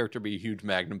the main character be a huge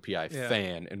Magnum PI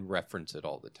fan and reference it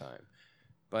all the time.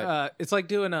 But it's like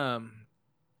doing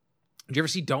did you ever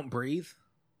see Don't Breathe?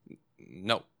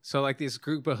 No. So this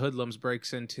group of hoodlums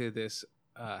breaks into this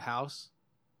house,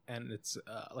 and it's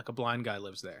a blind guy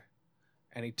lives there,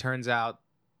 and he turns out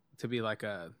to be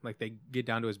they get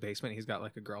down to his basement. He's got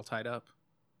a girl tied up,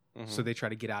 so they try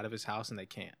to get out of his house and they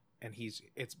can't. And he's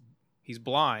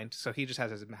blind, so he just has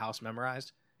his house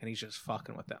memorized, and he's just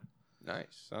fucking with them.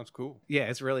 Nice, sounds cool. Yeah,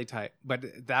 it's really tight.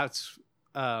 But that's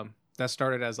that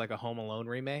started as a Home Alone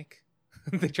remake.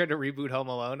 They tried to reboot Home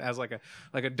Alone as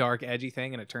a dark, edgy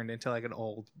thing, and it turned into an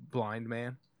old blind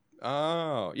man.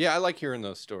 Oh, yeah, I like hearing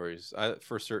those stories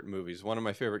for certain movies. One of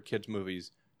my favorite kids'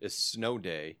 movies is Snow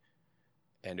Day,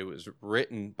 and it was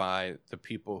written by the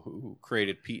people who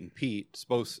created Pete and Pete,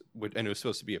 and it was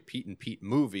supposed to be a Pete and Pete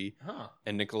movie. Huh.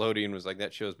 And Nickelodeon was like,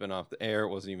 that show's been off the air. It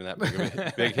wasn't even that big of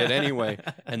a big hit anyway.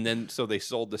 And then so they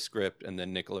sold the script, and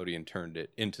then Nickelodeon turned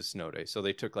it into Snow Day. So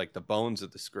they took the bones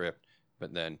of the script,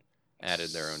 but then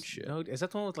added their own shit. Is that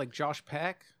the one with Josh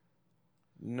Peck?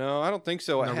 No, I don't think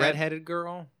so. And the redheaded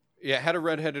girl? Yeah, it had a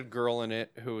redheaded girl in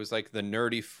it who was the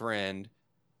nerdy friend.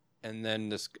 And then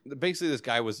this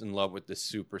guy was in love with this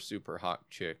super, super hot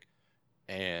chick.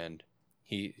 And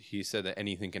he said that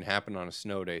anything can happen on a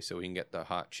snow day so he can get the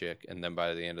hot chick. And then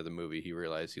by the end of the movie, he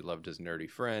realized he loved his nerdy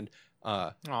friend.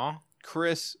 Aw.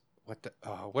 Chris,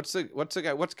 what's the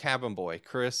guy? What's Cabin Boy?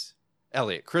 Chris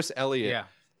Elliott. Chris Elliott. Yeah.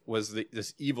 Was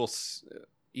this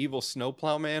evil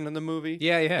snowplow man in the movie.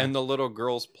 Yeah, yeah. And the little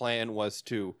girl's plan was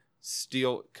to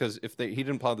steal, because if he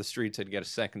didn't plow the streets, he'd get a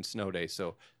second snow day.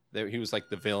 So he was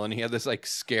the villain. He had this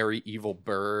scary evil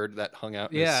bird that hung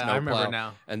out in his snowplow. I remember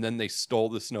now. And then they stole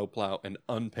the snowplow and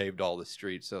unpaved all the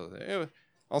streets. So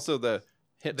also the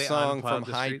hit song from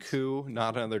Haiku,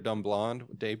 Not Another Dumb Blonde,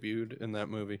 debuted in that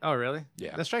movie. Oh, really?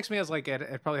 Yeah. That strikes me as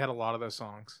it probably had a lot of those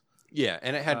songs. Yeah,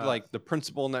 and it had the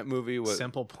principal in that movie was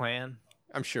Simple Plan.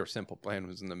 I'm sure Simple Plan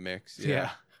was in the mix.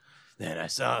 Yeah. Then I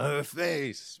saw her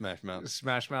face. Smash Mouth.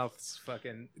 Smash Mouth's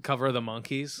fucking Cover of the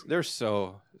Monkeys. They're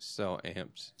so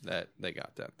amped that they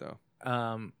got that though.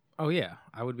 Oh yeah,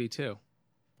 I would be too.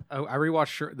 I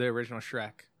rewatched the original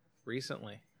Shrek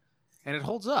recently, and it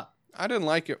holds up. I didn't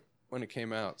like it when it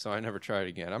came out, so I never tried it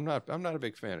again. I'm not a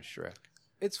big fan of Shrek.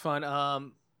 It's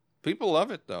fun. People love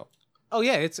it though. Oh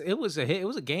yeah, it was a hit. It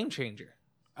was a game changer.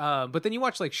 But then you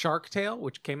watch Shark Tale,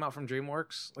 which came out from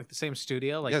DreamWorks, the same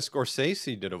studio. Yeah,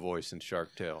 Scorsese did a voice in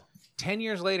Shark Tale. 10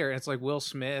 years later, it's Will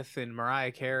Smith and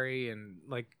Mariah Carey and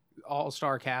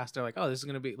all-star cast. They're oh, this is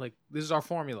gonna be this is our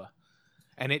formula,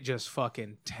 and it just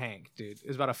fucking tanked, dude.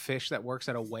 It's about a fish that works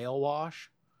at a whale wash.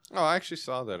 Oh, I actually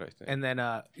saw that. I think. And then,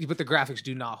 but the graphics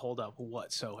do not hold up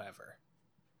whatsoever.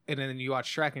 And then you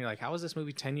watch Shrek, and you're how is this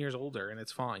movie 10 years older? And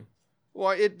it's fine.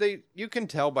 Well, you can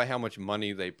tell by how much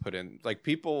money they put in.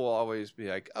 People will always be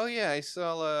oh yeah, I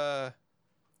saw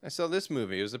I saw this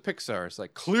movie. It was a Pixar. It's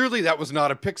like, clearly that was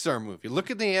not a Pixar movie. Look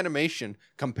at the animation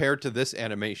compared to this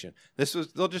animation.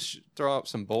 They'll just throw out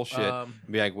some bullshit and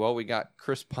be like, well, we got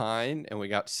Chris Pine and we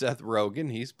got Seth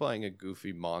Rogen. He's playing a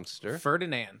goofy monster.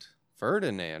 Ferdinand.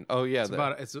 Oh, yeah.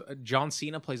 John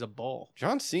Cena plays a bull.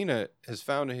 John Cena has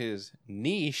found his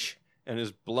niche and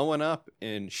is blowing up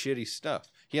in shitty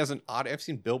stuff. He has I've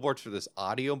seen billboards for this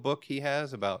audio book he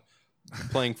has about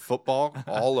playing football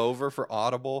all over for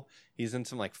Audible. He's in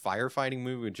some like firefighting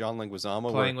movie with John Leguizamo.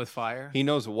 Playing with fire. He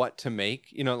knows what to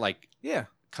make, Yeah.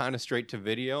 kind of straight to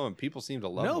video, and people seem to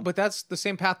love him. No, but that's the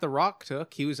same path The Rock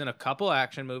took. He was in a couple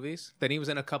action movies, then he was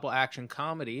in a couple action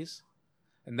comedies,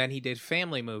 and then he did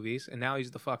family movies, and now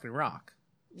he's the fucking Rock.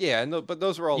 Yeah, but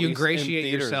those were all You in ingratiate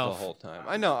theaters yourself. the whole time.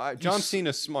 I know. John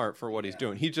Cena's smart for what he's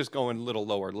doing. He's just going a little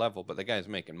lower level, but the guy's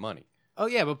making money. Oh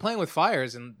yeah, but Playing with Fire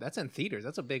that's in theaters.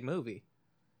 That's a big movie.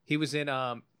 He was in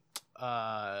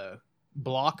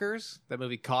Blockers, that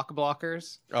movie Cock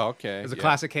Blockers. Oh, okay. It was a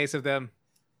classic case of them.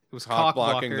 It was cock cock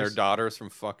blocking blockers. their daughters from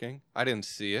fucking. I didn't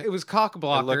see it. It was cock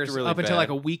blockers really up until bad. like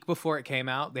a week before it came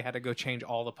out. They had to go change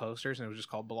all the posters, and it was just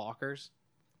called Blockers.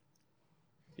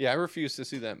 Yeah, I refuse to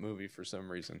see that movie for some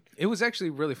reason. It was actually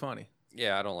really funny.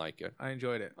 Yeah, I don't like it. I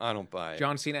enjoyed it. I don't buy it.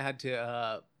 John Cena had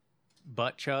to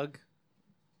butt chug.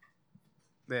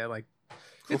 Yeah, like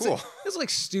Cool. It's like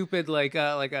stupid, like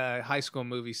a high school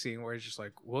movie scene where it's just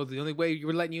like, well, the only way you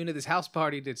were letting you into this house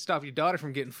party to stop your daughter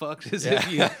from getting fucked is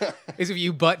if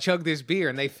you butt chug this beer,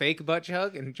 and they fake butt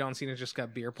chug, and John Cena just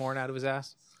got beer pouring out of his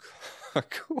ass.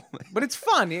 Cool, man. But it's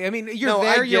fun. I mean,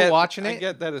 you're watching it. I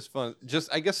get that it's fun.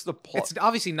 Just, I guess the plot. It's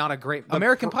obviously not a great.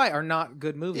 American Pie are not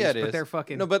good movies, Yeah, but they're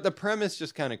fucking. No, but the premise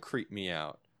just kind of creeped me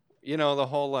out. You know, the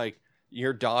whole like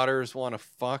your daughters want to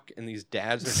fuck and these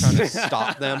dads are trying to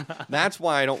stop them. That's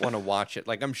why I don't want to watch it.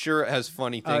 Like, I'm sure it has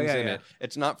funny things in it.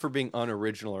 It's not for being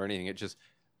unoriginal or anything. It just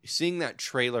seeing that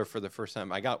trailer for the first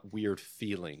time, I got weird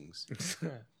feelings.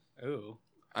 Ooh.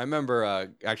 I remember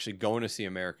actually going to see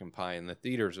American Pie in the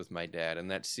theaters with my dad,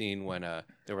 and that scene when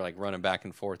they were like running back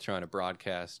and forth trying to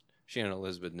broadcast Shannon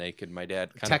Elizabeth naked. My dad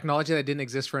technology that didn't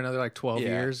exist for another like 12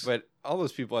 years. But all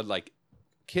those people had like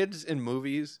kids in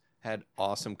movies had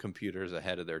awesome computers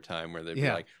ahead of their time where they'd be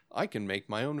like, I can make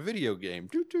my own video game.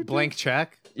 Blank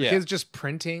check. The kid's just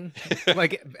printing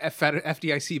like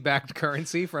FDIC backed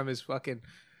currency from his fucking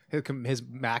his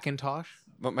Macintosh.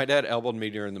 But my dad elbowed me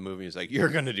during the movie. He's like, you're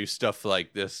going to do stuff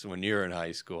like this when you're in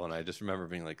high school. And I just remember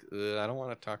being like, I don't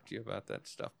want to talk to you about that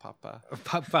stuff, Papa.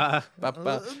 Papa.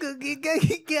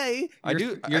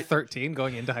 You're 13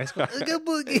 going into high school.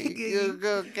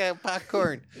 Go get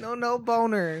popcorn. No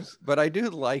boners. But I do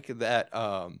like that.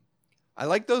 I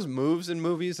like those moves in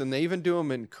movies, and they even do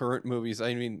them in current movies.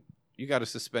 I mean, you got to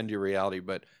suspend your reality.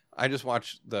 But I just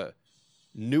watched the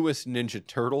newest Ninja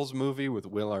Turtles movie with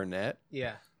Will Arnett.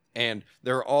 Yeah. And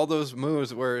there are all those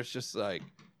moves where it's just like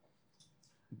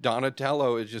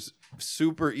Donatello is just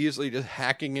super easily just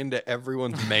hacking into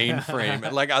everyone's mainframe.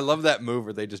 And like, I love that move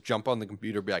where they just jump on the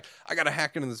computer and be like, I got to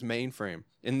hack into this mainframe.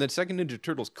 In the second Ninja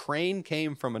Turtles, Crane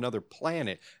came from another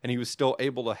planet and he was still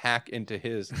able to hack into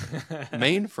his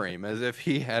mainframe as if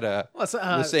he had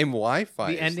the same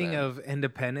Wi-Fi. The ending of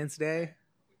Independence Day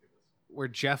where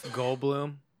Jeff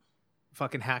Goldblum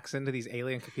fucking hacks into these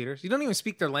alien computers. You don't even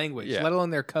speak their language, let alone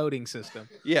their coding system.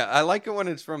 Yeah, I like it when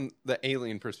it's from the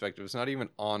alien perspective. It's not even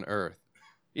on Earth.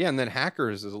 Yeah, and then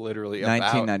Hackers is literally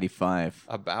 1995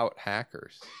 about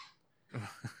hackers.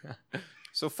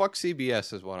 So fuck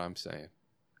CBS is what I'm saying.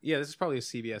 Yeah, this is probably a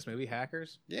CBS movie,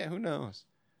 Hackers. Yeah, who knows?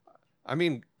 I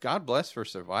mean, God bless for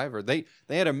Survivor. They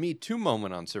had a Me Too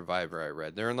moment on Survivor, I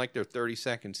read. They're in like their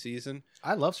 32nd season.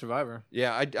 I love Survivor.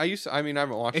 Yeah, I haven't watched it in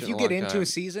a long time. If you get into a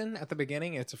season at the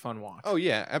beginning, it's a fun watch. Oh,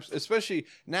 yeah. Especially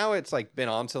now it's like been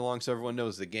on so long so everyone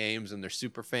knows the games and they're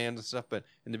super fans and stuff. But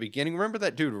in the beginning, remember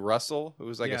that dude Russell, who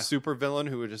was like a super villain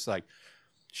who was just like,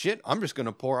 shit, I'm just going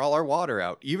to pour all our water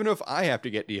out. Even if I have to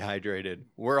get dehydrated,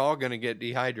 we're all going to get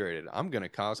dehydrated. I'm going to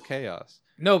cause chaos.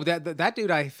 No, that dude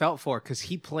I felt for because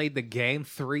he played the game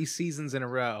 3 seasons in a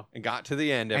row and got to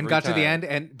the end.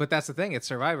 But that's the thing. It's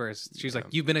Survivors. She's like,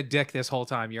 you've been a dick this whole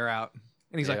time. You're out.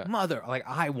 And he's like, mother, like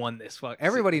I won this. Fuck.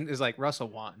 Everybody is like, Russell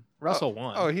won. Russell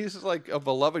won. Oh, he's like a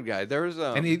beloved guy. There's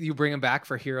and you bring him back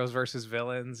for heroes versus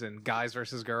villains and guys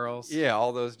versus girls. Yeah,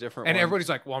 all those different. And ones. everybody's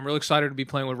like, well, I'm really excited to be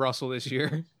playing with Russell this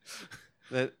year.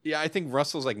 I think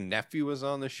Russell's like nephew was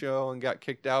on the show and got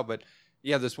kicked out, but.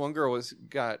 Yeah, this one girl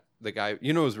got the guy.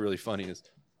 You know, what was really funny is,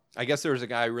 I guess there was a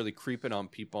guy really creeping on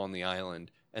people on the island,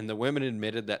 and the women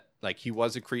admitted that like he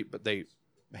was a creep, but they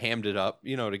hammed it up,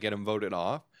 to get him voted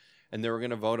off, and they were going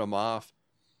to vote him off,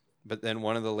 But then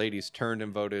one of the ladies turned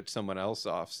and voted someone else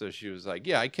off. So she was like,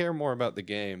 yeah, I care more about the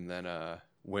game than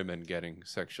women getting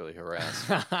sexually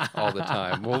harassed all the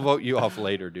time. We'll vote you off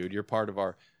later, dude. You're part of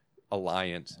our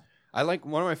alliance. I like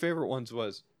one of my favorite ones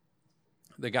was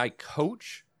the guy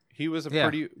Coach. He was a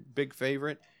pretty big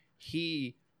favorite.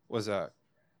 He was a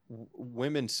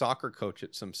women's soccer coach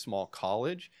at some small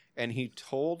college, and he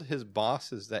told his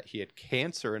bosses that he had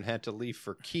cancer and had to leave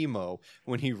for chemo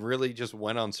when he really just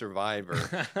went on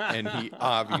Survivor, and he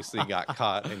obviously got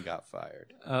caught and got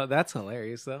fired. That's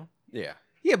hilarious, though. Yeah.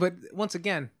 Yeah, but once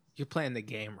again, you're playing the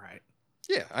game right.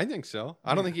 Yeah, I think so.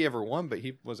 I don't think he ever won, but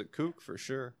he was a kook for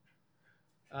sure.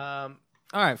 All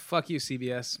right, fuck you,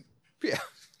 CBS. Yeah.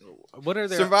 What are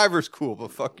their Survivor's cool,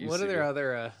 but fuck you. What are their CBS.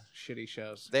 other shitty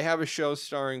shows? They have a show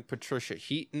starring Patricia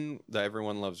Heaton, the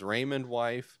Everyone Loves Raymond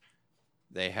wife.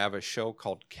 They have a show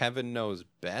called Kevin Knows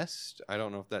Best. I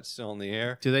don't know if that's still in the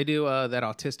air. Do they do that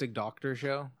autistic doctor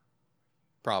show?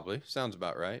 Probably. Sounds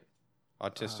about right.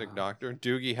 Autistic doctor.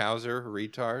 Doogie Howser,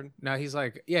 retard. No, he's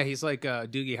like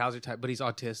Doogie Howser type, but he's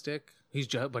autistic.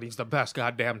 But he's the best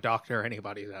goddamn doctor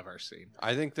anybody's ever seen.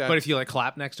 I think that. But if you like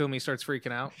clap next to him, he starts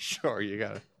freaking out. Sure, you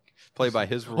gotta play by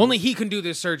his rules. Only he can do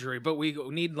this surgery, but we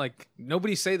need like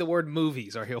nobody say the word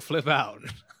movies or he'll flip out.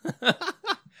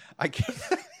 I can't.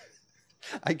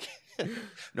 I can't.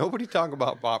 Nobody talk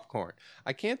about popcorn.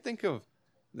 I can't think of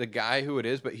the guy who it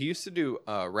is, but he used to do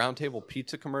Round Table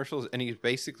Pizza commercials, and he's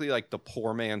basically like the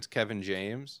poor man's Kevin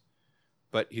James,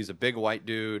 but he's a big white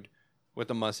dude with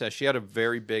a mustache. He had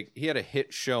a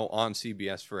hit show on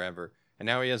CBS forever, and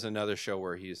now he has another show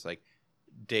where he's like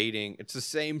dating. It's the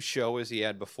same show as he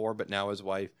had before, but now his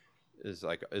wife is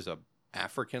a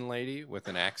African lady with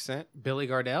an accent. Billy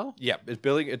Gardell? Yeah, it's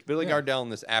Billy Gardell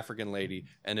and this African lady,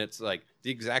 and it's like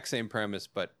the exact same premise,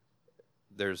 but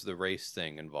there's the race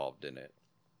thing involved in it.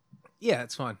 Yeah,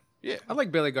 it's fun. Yeah. I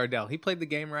like Billy Gardell. He played the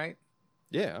game right.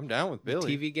 Yeah, I'm down with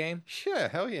Billy. TV game. Yeah,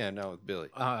 hell yeah, I'm down with Billy.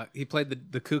 He played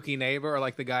the kooky neighbor or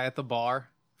like the guy at the bar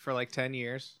for like 10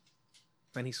 years.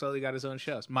 Then he slowly got his own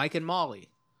shows. Mike and Molly.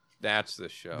 That's the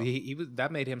show.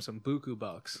 That made him some buku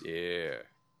bucks. Yeah.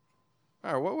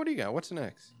 All right, what do you got? What's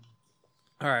next?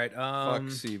 All right. Fuck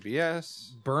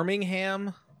CBS.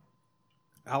 Birmingham,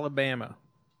 Alabama.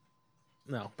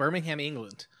 No, Birmingham,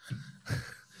 England.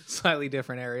 Slightly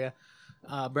different area.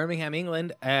 Birmingham,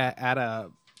 England, at a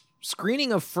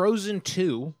screening of Frozen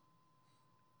 2,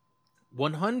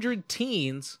 100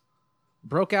 teens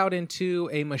broke out into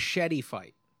a machete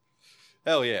fight.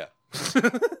 Hell yeah.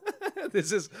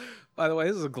 This is, by the way,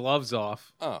 this is a gloves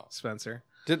off, Oh. Spencer.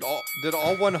 Did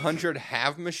all 100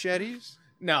 have machetes?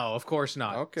 No, of course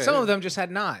not. Okay. Some of them just had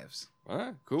knives. All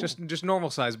right, cool. Just normal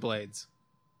size blades.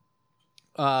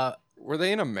 Were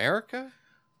they in America?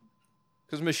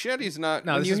 Because machetes not.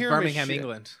 No, when this you is hear Birmingham, machete-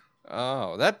 England.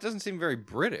 Oh, that doesn't seem very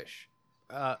British.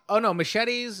 Oh no,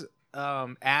 machetes,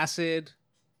 acid.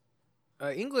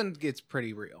 England gets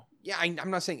pretty real. Yeah, I'm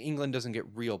not saying England doesn't get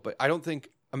real, but I don't think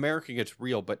America gets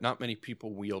real, but not many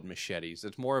people wield machetes.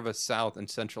 It's more of a South and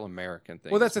Central American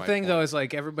thing. Well, that's is the my thing, point. though, is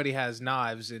like everybody has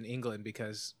knives in England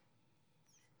because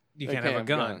you They can't have a have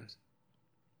gun. guns.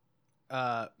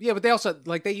 Yeah, but they also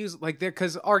like they use like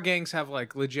because our gangs have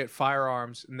like legit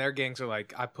firearms, and their gangs are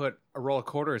like, I put a roll of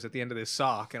quarters at the end of this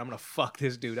sock, and I'm gonna fuck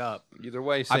this dude up. Either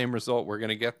way, same result. We're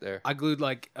gonna get there. I glued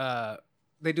like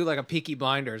they do like a Peaky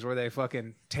Blinders where they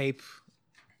fucking tape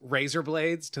razor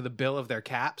blades to the bill of their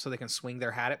cap so they can swing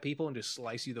their hat at people and just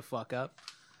slice you the fuck up.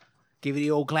 Give you the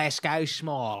old Glasgow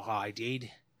smile, I did.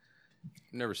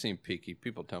 Never seen Peaky.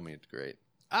 People tell me it's great.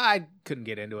 I couldn't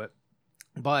get into it,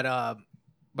 but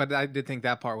I did think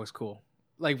that part was cool.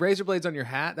 Like razor blades on your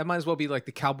hat, that might as well be like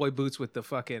the cowboy boots with the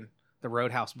fucking the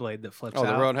roadhouse blade that flips Oh,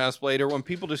 out. the Roadhouse blade, or when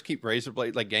people just keep razor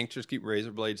blades, like gangsters keep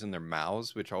razor blades in their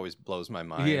mouths, which always blows my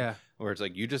mind. Yeah. Where it's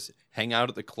like you just hang out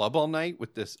at the club all night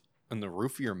with this in the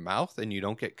roof of your mouth and you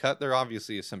don't get cut. There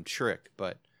obviously is some trick,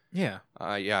 but Yeah.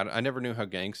 yeah, I never knew how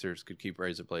gangsters could keep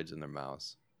razor blades in their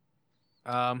mouths.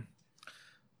 All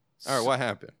right, what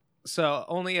happened? So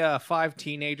only 5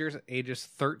 teenagers, ages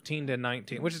 13 to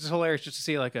 19, which is hilarious just to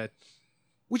see like a.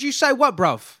 Would you say what,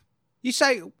 bruv? You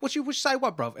say what you say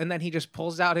what, bruv? And then he just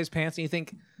pulls out his pants, and you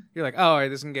think you're like, oh, all right,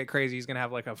 this is gonna get crazy. He's gonna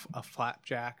have like a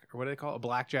flapjack or what do they call it, a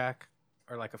blackjack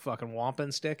or like a fucking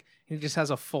wampum stick. And he just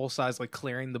has a full size like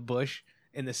clearing the bush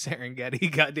in the Serengeti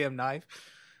goddamn knife.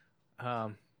 I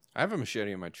have a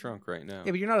machete in my trunk right now.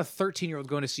 Yeah, but you're not a 13-year-old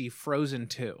going to see Frozen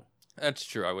 2. That's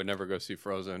true. I would never go see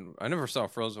Frozen. I never saw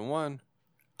Frozen 1.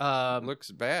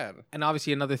 Looks bad. And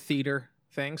obviously another theater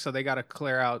thing, so they got to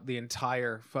clear out the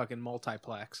entire fucking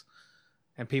multiplex.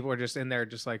 And people are just in there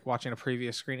just like watching a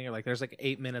previous screening. Like there's like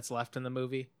 8 minutes left in the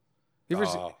movie.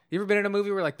 You ever been in a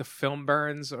movie where like the film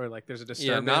burns or like there's a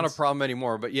disturbance? Yeah, not a problem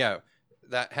anymore. But yeah,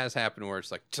 that has happened where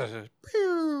it's like,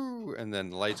 pew, and then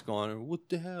the lights go on. And what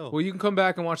the hell? Well, you can come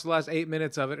back and watch the last 8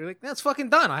 minutes of it. You're like, that's fucking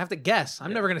done. I have to guess.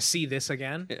 I'm never gonna see this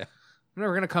again. Yeah. I'm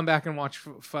never gonna come back and watch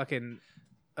fucking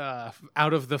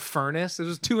Out of the Furnace. It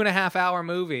was a 2.5 hour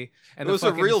movie, and It was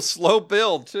a real slow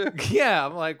build too. Yeah,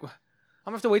 I'm like, I'm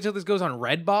gonna have to wait till this goes on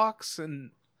Redbox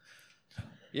and.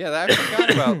 Yeah, I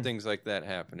forgot about things like that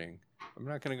happening. I'm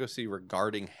not going to go see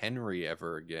Regarding Henry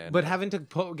ever again. But having to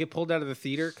get pulled out of the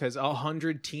theater because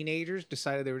 100 teenagers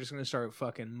decided they were just going to start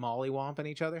fucking mollywomping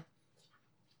each other.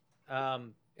 Yeah,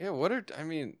 I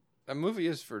mean, a movie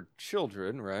is for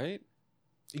children, right?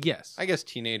 Yes. I guess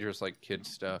teenagers like kid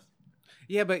stuff.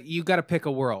 Yeah, but you got to pick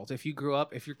a world. If you grew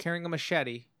up, if you're carrying a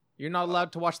machete, you're not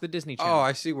allowed to watch the Disney Channel. Oh,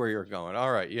 I see where you're going.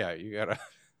 All right, yeah, you got to...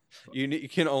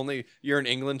 You're in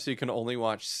England, so you can only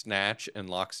watch Snatch and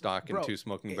Lock, Stock, and Two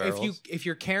Smoking Barrels. If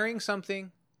you're carrying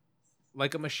something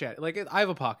like a machete, like I have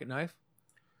a pocket knife.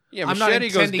 Yeah, I'm not machete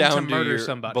goes intending down to murder your,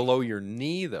 somebody. below your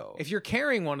knee, though. If you're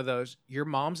carrying one of those, your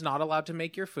mom's not allowed to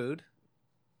make your food.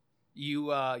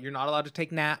 You're not allowed to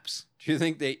take naps. Do you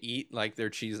think they eat like their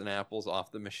cheese and apples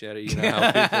off the machete? You know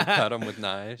how people cut them with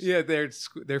knives? Yeah,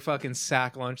 they're fucking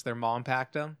sack lunch. Their mom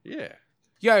packed them. Yeah.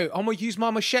 Yo, I'm gonna use my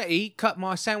machete, cut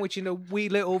my sandwich into wee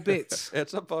little bits.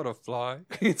 It's a butterfly.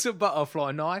 It's a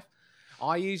butterfly knife.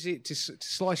 I use it to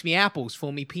slice me apples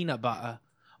for me peanut butter.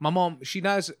 My mom, she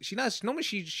knows. Normally,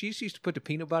 she used to put the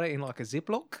peanut butter in like a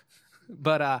Ziploc,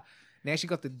 but now she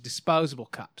got the disposable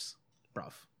cups,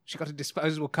 bruv. She got the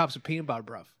disposable cups of peanut butter,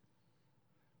 bruv.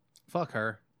 Fuck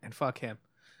her and fuck him.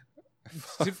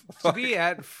 To be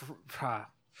at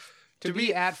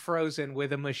Frozen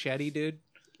with a machete, dude.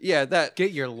 Yeah,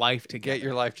 Get your life together. Get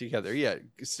your life together. Yeah,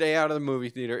 stay out of the movie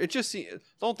theater. It just the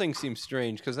whole thing seems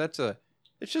strange because it's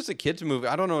just a kids movie.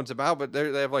 I don't know what it's about, but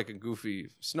they have like a goofy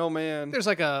snowman. There's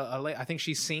like I think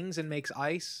she sings and makes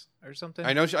ice or something.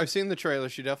 I know. I've seen the trailer.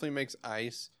 She definitely makes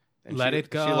ice. And Let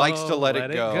it go. She likes to let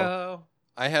it go. go.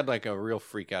 I had like a real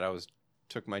freak out.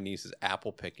 Took my nieces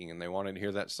apple picking, and they wanted to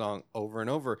hear that song over and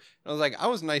over. And I was like, I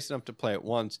was nice enough to play it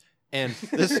once. And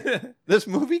this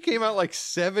movie came out like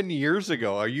 7 years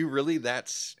ago. Are you really that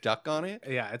stuck on it?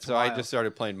 Yeah, it's so wild. I just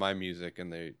started playing my music,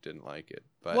 and they didn't like it.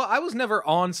 But Well, I was never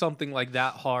on something like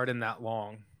that hard and that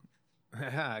long,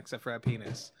 except for that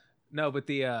penis. No, but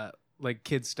the like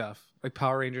kid stuff, like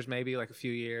Power Rangers, maybe like a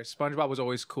few years. SpongeBob was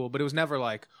always cool, but it was never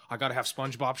like I got to have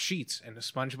SpongeBob sheets and the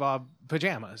SpongeBob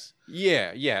pajamas.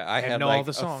 yeah, I had know like all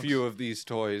the a songs. few of these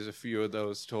toys, a few of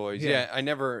those toys. Yeah. I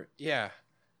never. Yeah,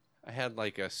 I had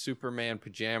like a Superman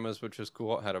pajamas, which was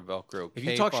cool. It had a Velcro. If you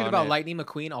cape talk shit on about it. Lightning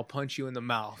McQueen, I'll punch you in the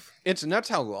mouth. It's nuts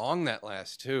how long that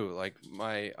lasts too. Like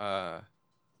my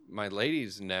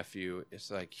lady's nephew, it's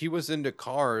like he was into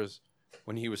cars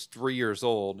when he was 3 years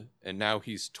old, and now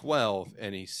he's 12,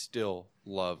 and he still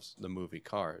loves the movie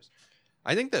Cars.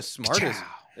 I think the smartest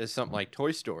is something like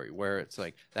Toy Story, where it's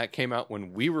like that came out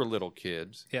when we were little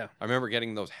kids. Yeah. I remember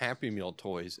getting those Happy Meal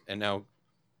toys, and now,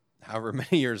 however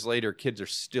many years later, kids are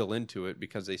still into it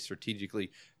because they strategically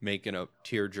making a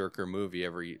tearjerker movie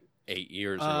every 8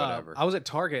 years or whatever. I was at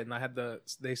Target and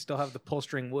they still have the pull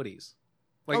string Woodies.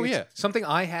 Like, Oh, it's yeah. something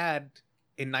I had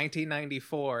in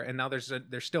 1994, and now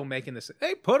they're still making this.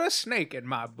 Hey, put a snake in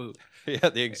my boot. Yeah,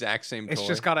 the exact same toy. It's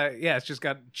just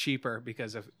got cheaper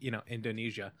because of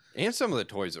Indonesia. And some of the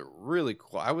toys are really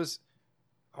cool. I was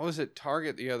at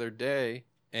Target the other day,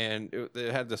 and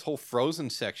they had this whole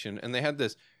Frozen section, and they had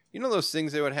this, those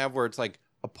things they would have where it's like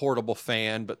a portable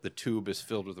fan, but the tube is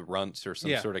filled with runts or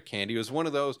some sort of candy. It was one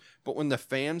of those, but when the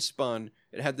fan spun,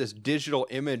 it had this digital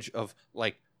image of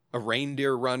like a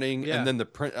reindeer running, and then the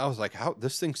print. I was like, "How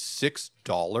this thing's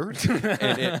 $6?"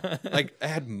 And it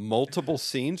had multiple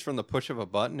scenes from the push of a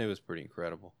button. It was pretty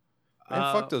incredible. And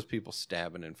fuck those people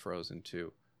stabbing in Frozen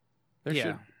 2. There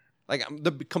should,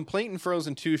 the complaint in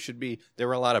Frozen 2 should be there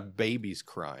were a lot of babies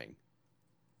crying,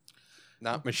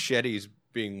 not machetes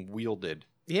being wielded.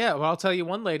 Yeah, well, I'll tell you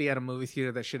one lady at a movie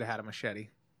theater that should have had a machete.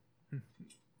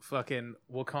 Fucking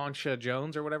Wakancha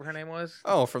Jones or whatever her name was.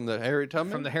 Oh, from the Harriet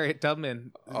Tubman? From the Harriet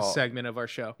Tubman segment of our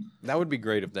show. That would be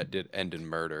great if that did end in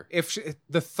murder. If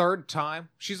the third time,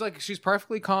 she's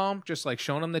perfectly calm, just like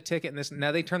showing them the ticket and this.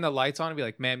 Now they turn the lights on and be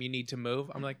like, "Ma'am, you need to move."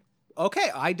 I'm like, "Okay,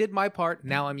 I did my part.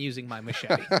 Now I'm using my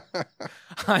machete."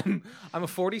 I'm a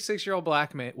 46-year-old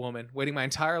black woman waiting my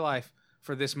entire life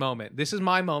for this moment. This is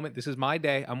my moment. This is my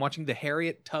day. I'm watching the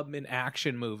Harriet Tubman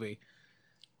action movie.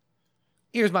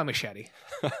 Here's my machete.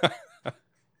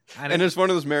 And it's one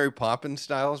of those Mary Poppins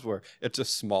styles where it's a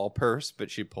small purse,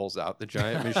 but she pulls out the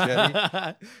giant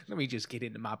machete. Let me just get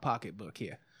into my pocketbook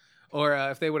here. Or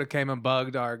if they would have came and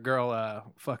bugged our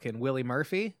girl, fucking Willie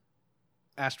Murphy,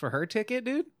 asked for her ticket,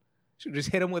 dude. Should just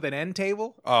hit him with an end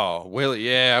table. Oh, Willie,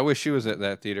 yeah, I wish she was at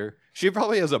that theater. She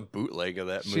probably has a bootleg of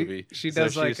that movie. She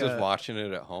does so like she's just watching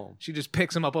it at home. She just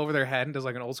picks him up over their head and does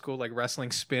like an old school like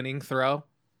wrestling spinning throw.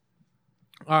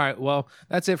 All right, well,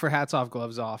 that's it for Hats Off,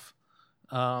 Gloves Off.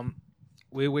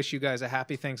 We wish you guys a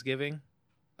happy Thanksgiving.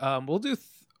 We'll do.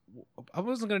 I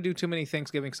wasn't gonna do too many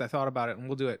Thanksgiving because I thought about it, and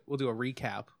we'll do it. We'll do a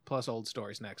recap plus old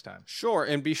stories next time. Sure,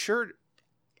 and be sure.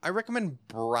 I recommend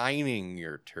brining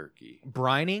your turkey.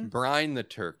 Brining, Brine the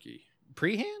turkey.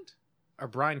 pre-hand, or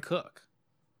brine cook.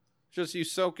 Just you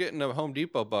soak it in a Home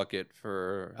Depot bucket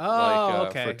for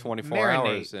Okay. for 24 Marinate.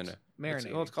 hours in it.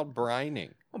 Marinate. It's called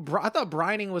brining. Well, I thought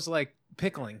brining was like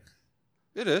pickling.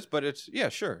 It is, but it's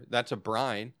sure. That's a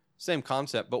brine. Same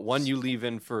concept, but one you leave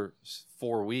in for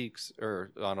 4 weeks,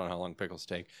 or I don't know how long pickles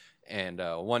take, and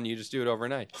one you just do it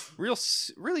overnight.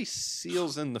 Really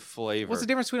seals in the flavor. What's the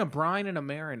difference between a brine and a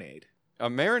marinade? A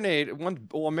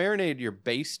marinade, you're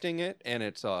basting it, and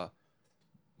it's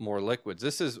more liquids.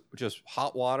 This is just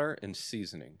hot water and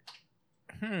seasoning.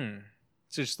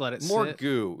 So just let it More sit.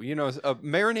 goo. You know, a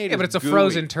marinade. Yeah, but it's a gooey.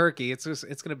 frozen turkey. It's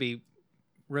gonna be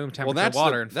room temperature Well,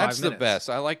 water in 5 that's minutes. the best.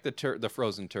 I like the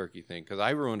frozen turkey thing because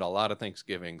I ruined a lot of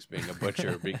Thanksgivings being a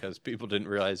butcher because people didn't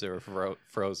realize they were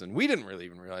frozen. We didn't really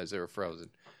even realize they were frozen.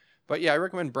 But yeah, I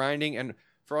recommend brining. And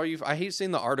for all you, I hate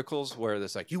seeing the articles where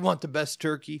it's like, you want the best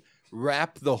turkey,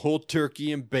 wrap the whole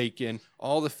turkey in bacon,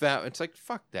 all the fat. It's like,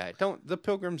 fuck that. The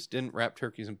Pilgrims didn't wrap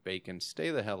turkeys in bacon. Stay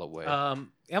the hell away.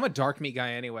 I'm a dark meat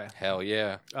guy anyway. Hell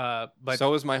yeah. But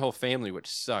so is my whole family, which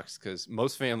sucks because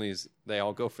most families, they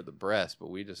all go for the breast, but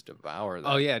we just devour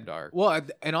that dark. Well,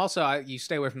 and also you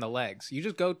stay away from the legs. You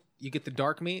just go, you get the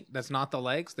dark meat that's not the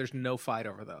legs. There's no fight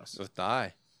over those. The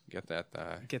thigh. Get that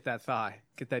thigh. Get that thigh.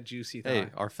 Get that juicy thigh. Hey,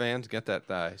 our fans, get that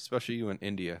thigh, especially you in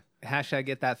India. Hashtag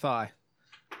get that thigh.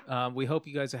 We hope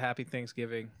you guys a happy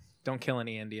Thanksgiving. Don't kill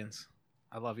any Indians.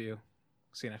 I love you.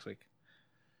 See you next week.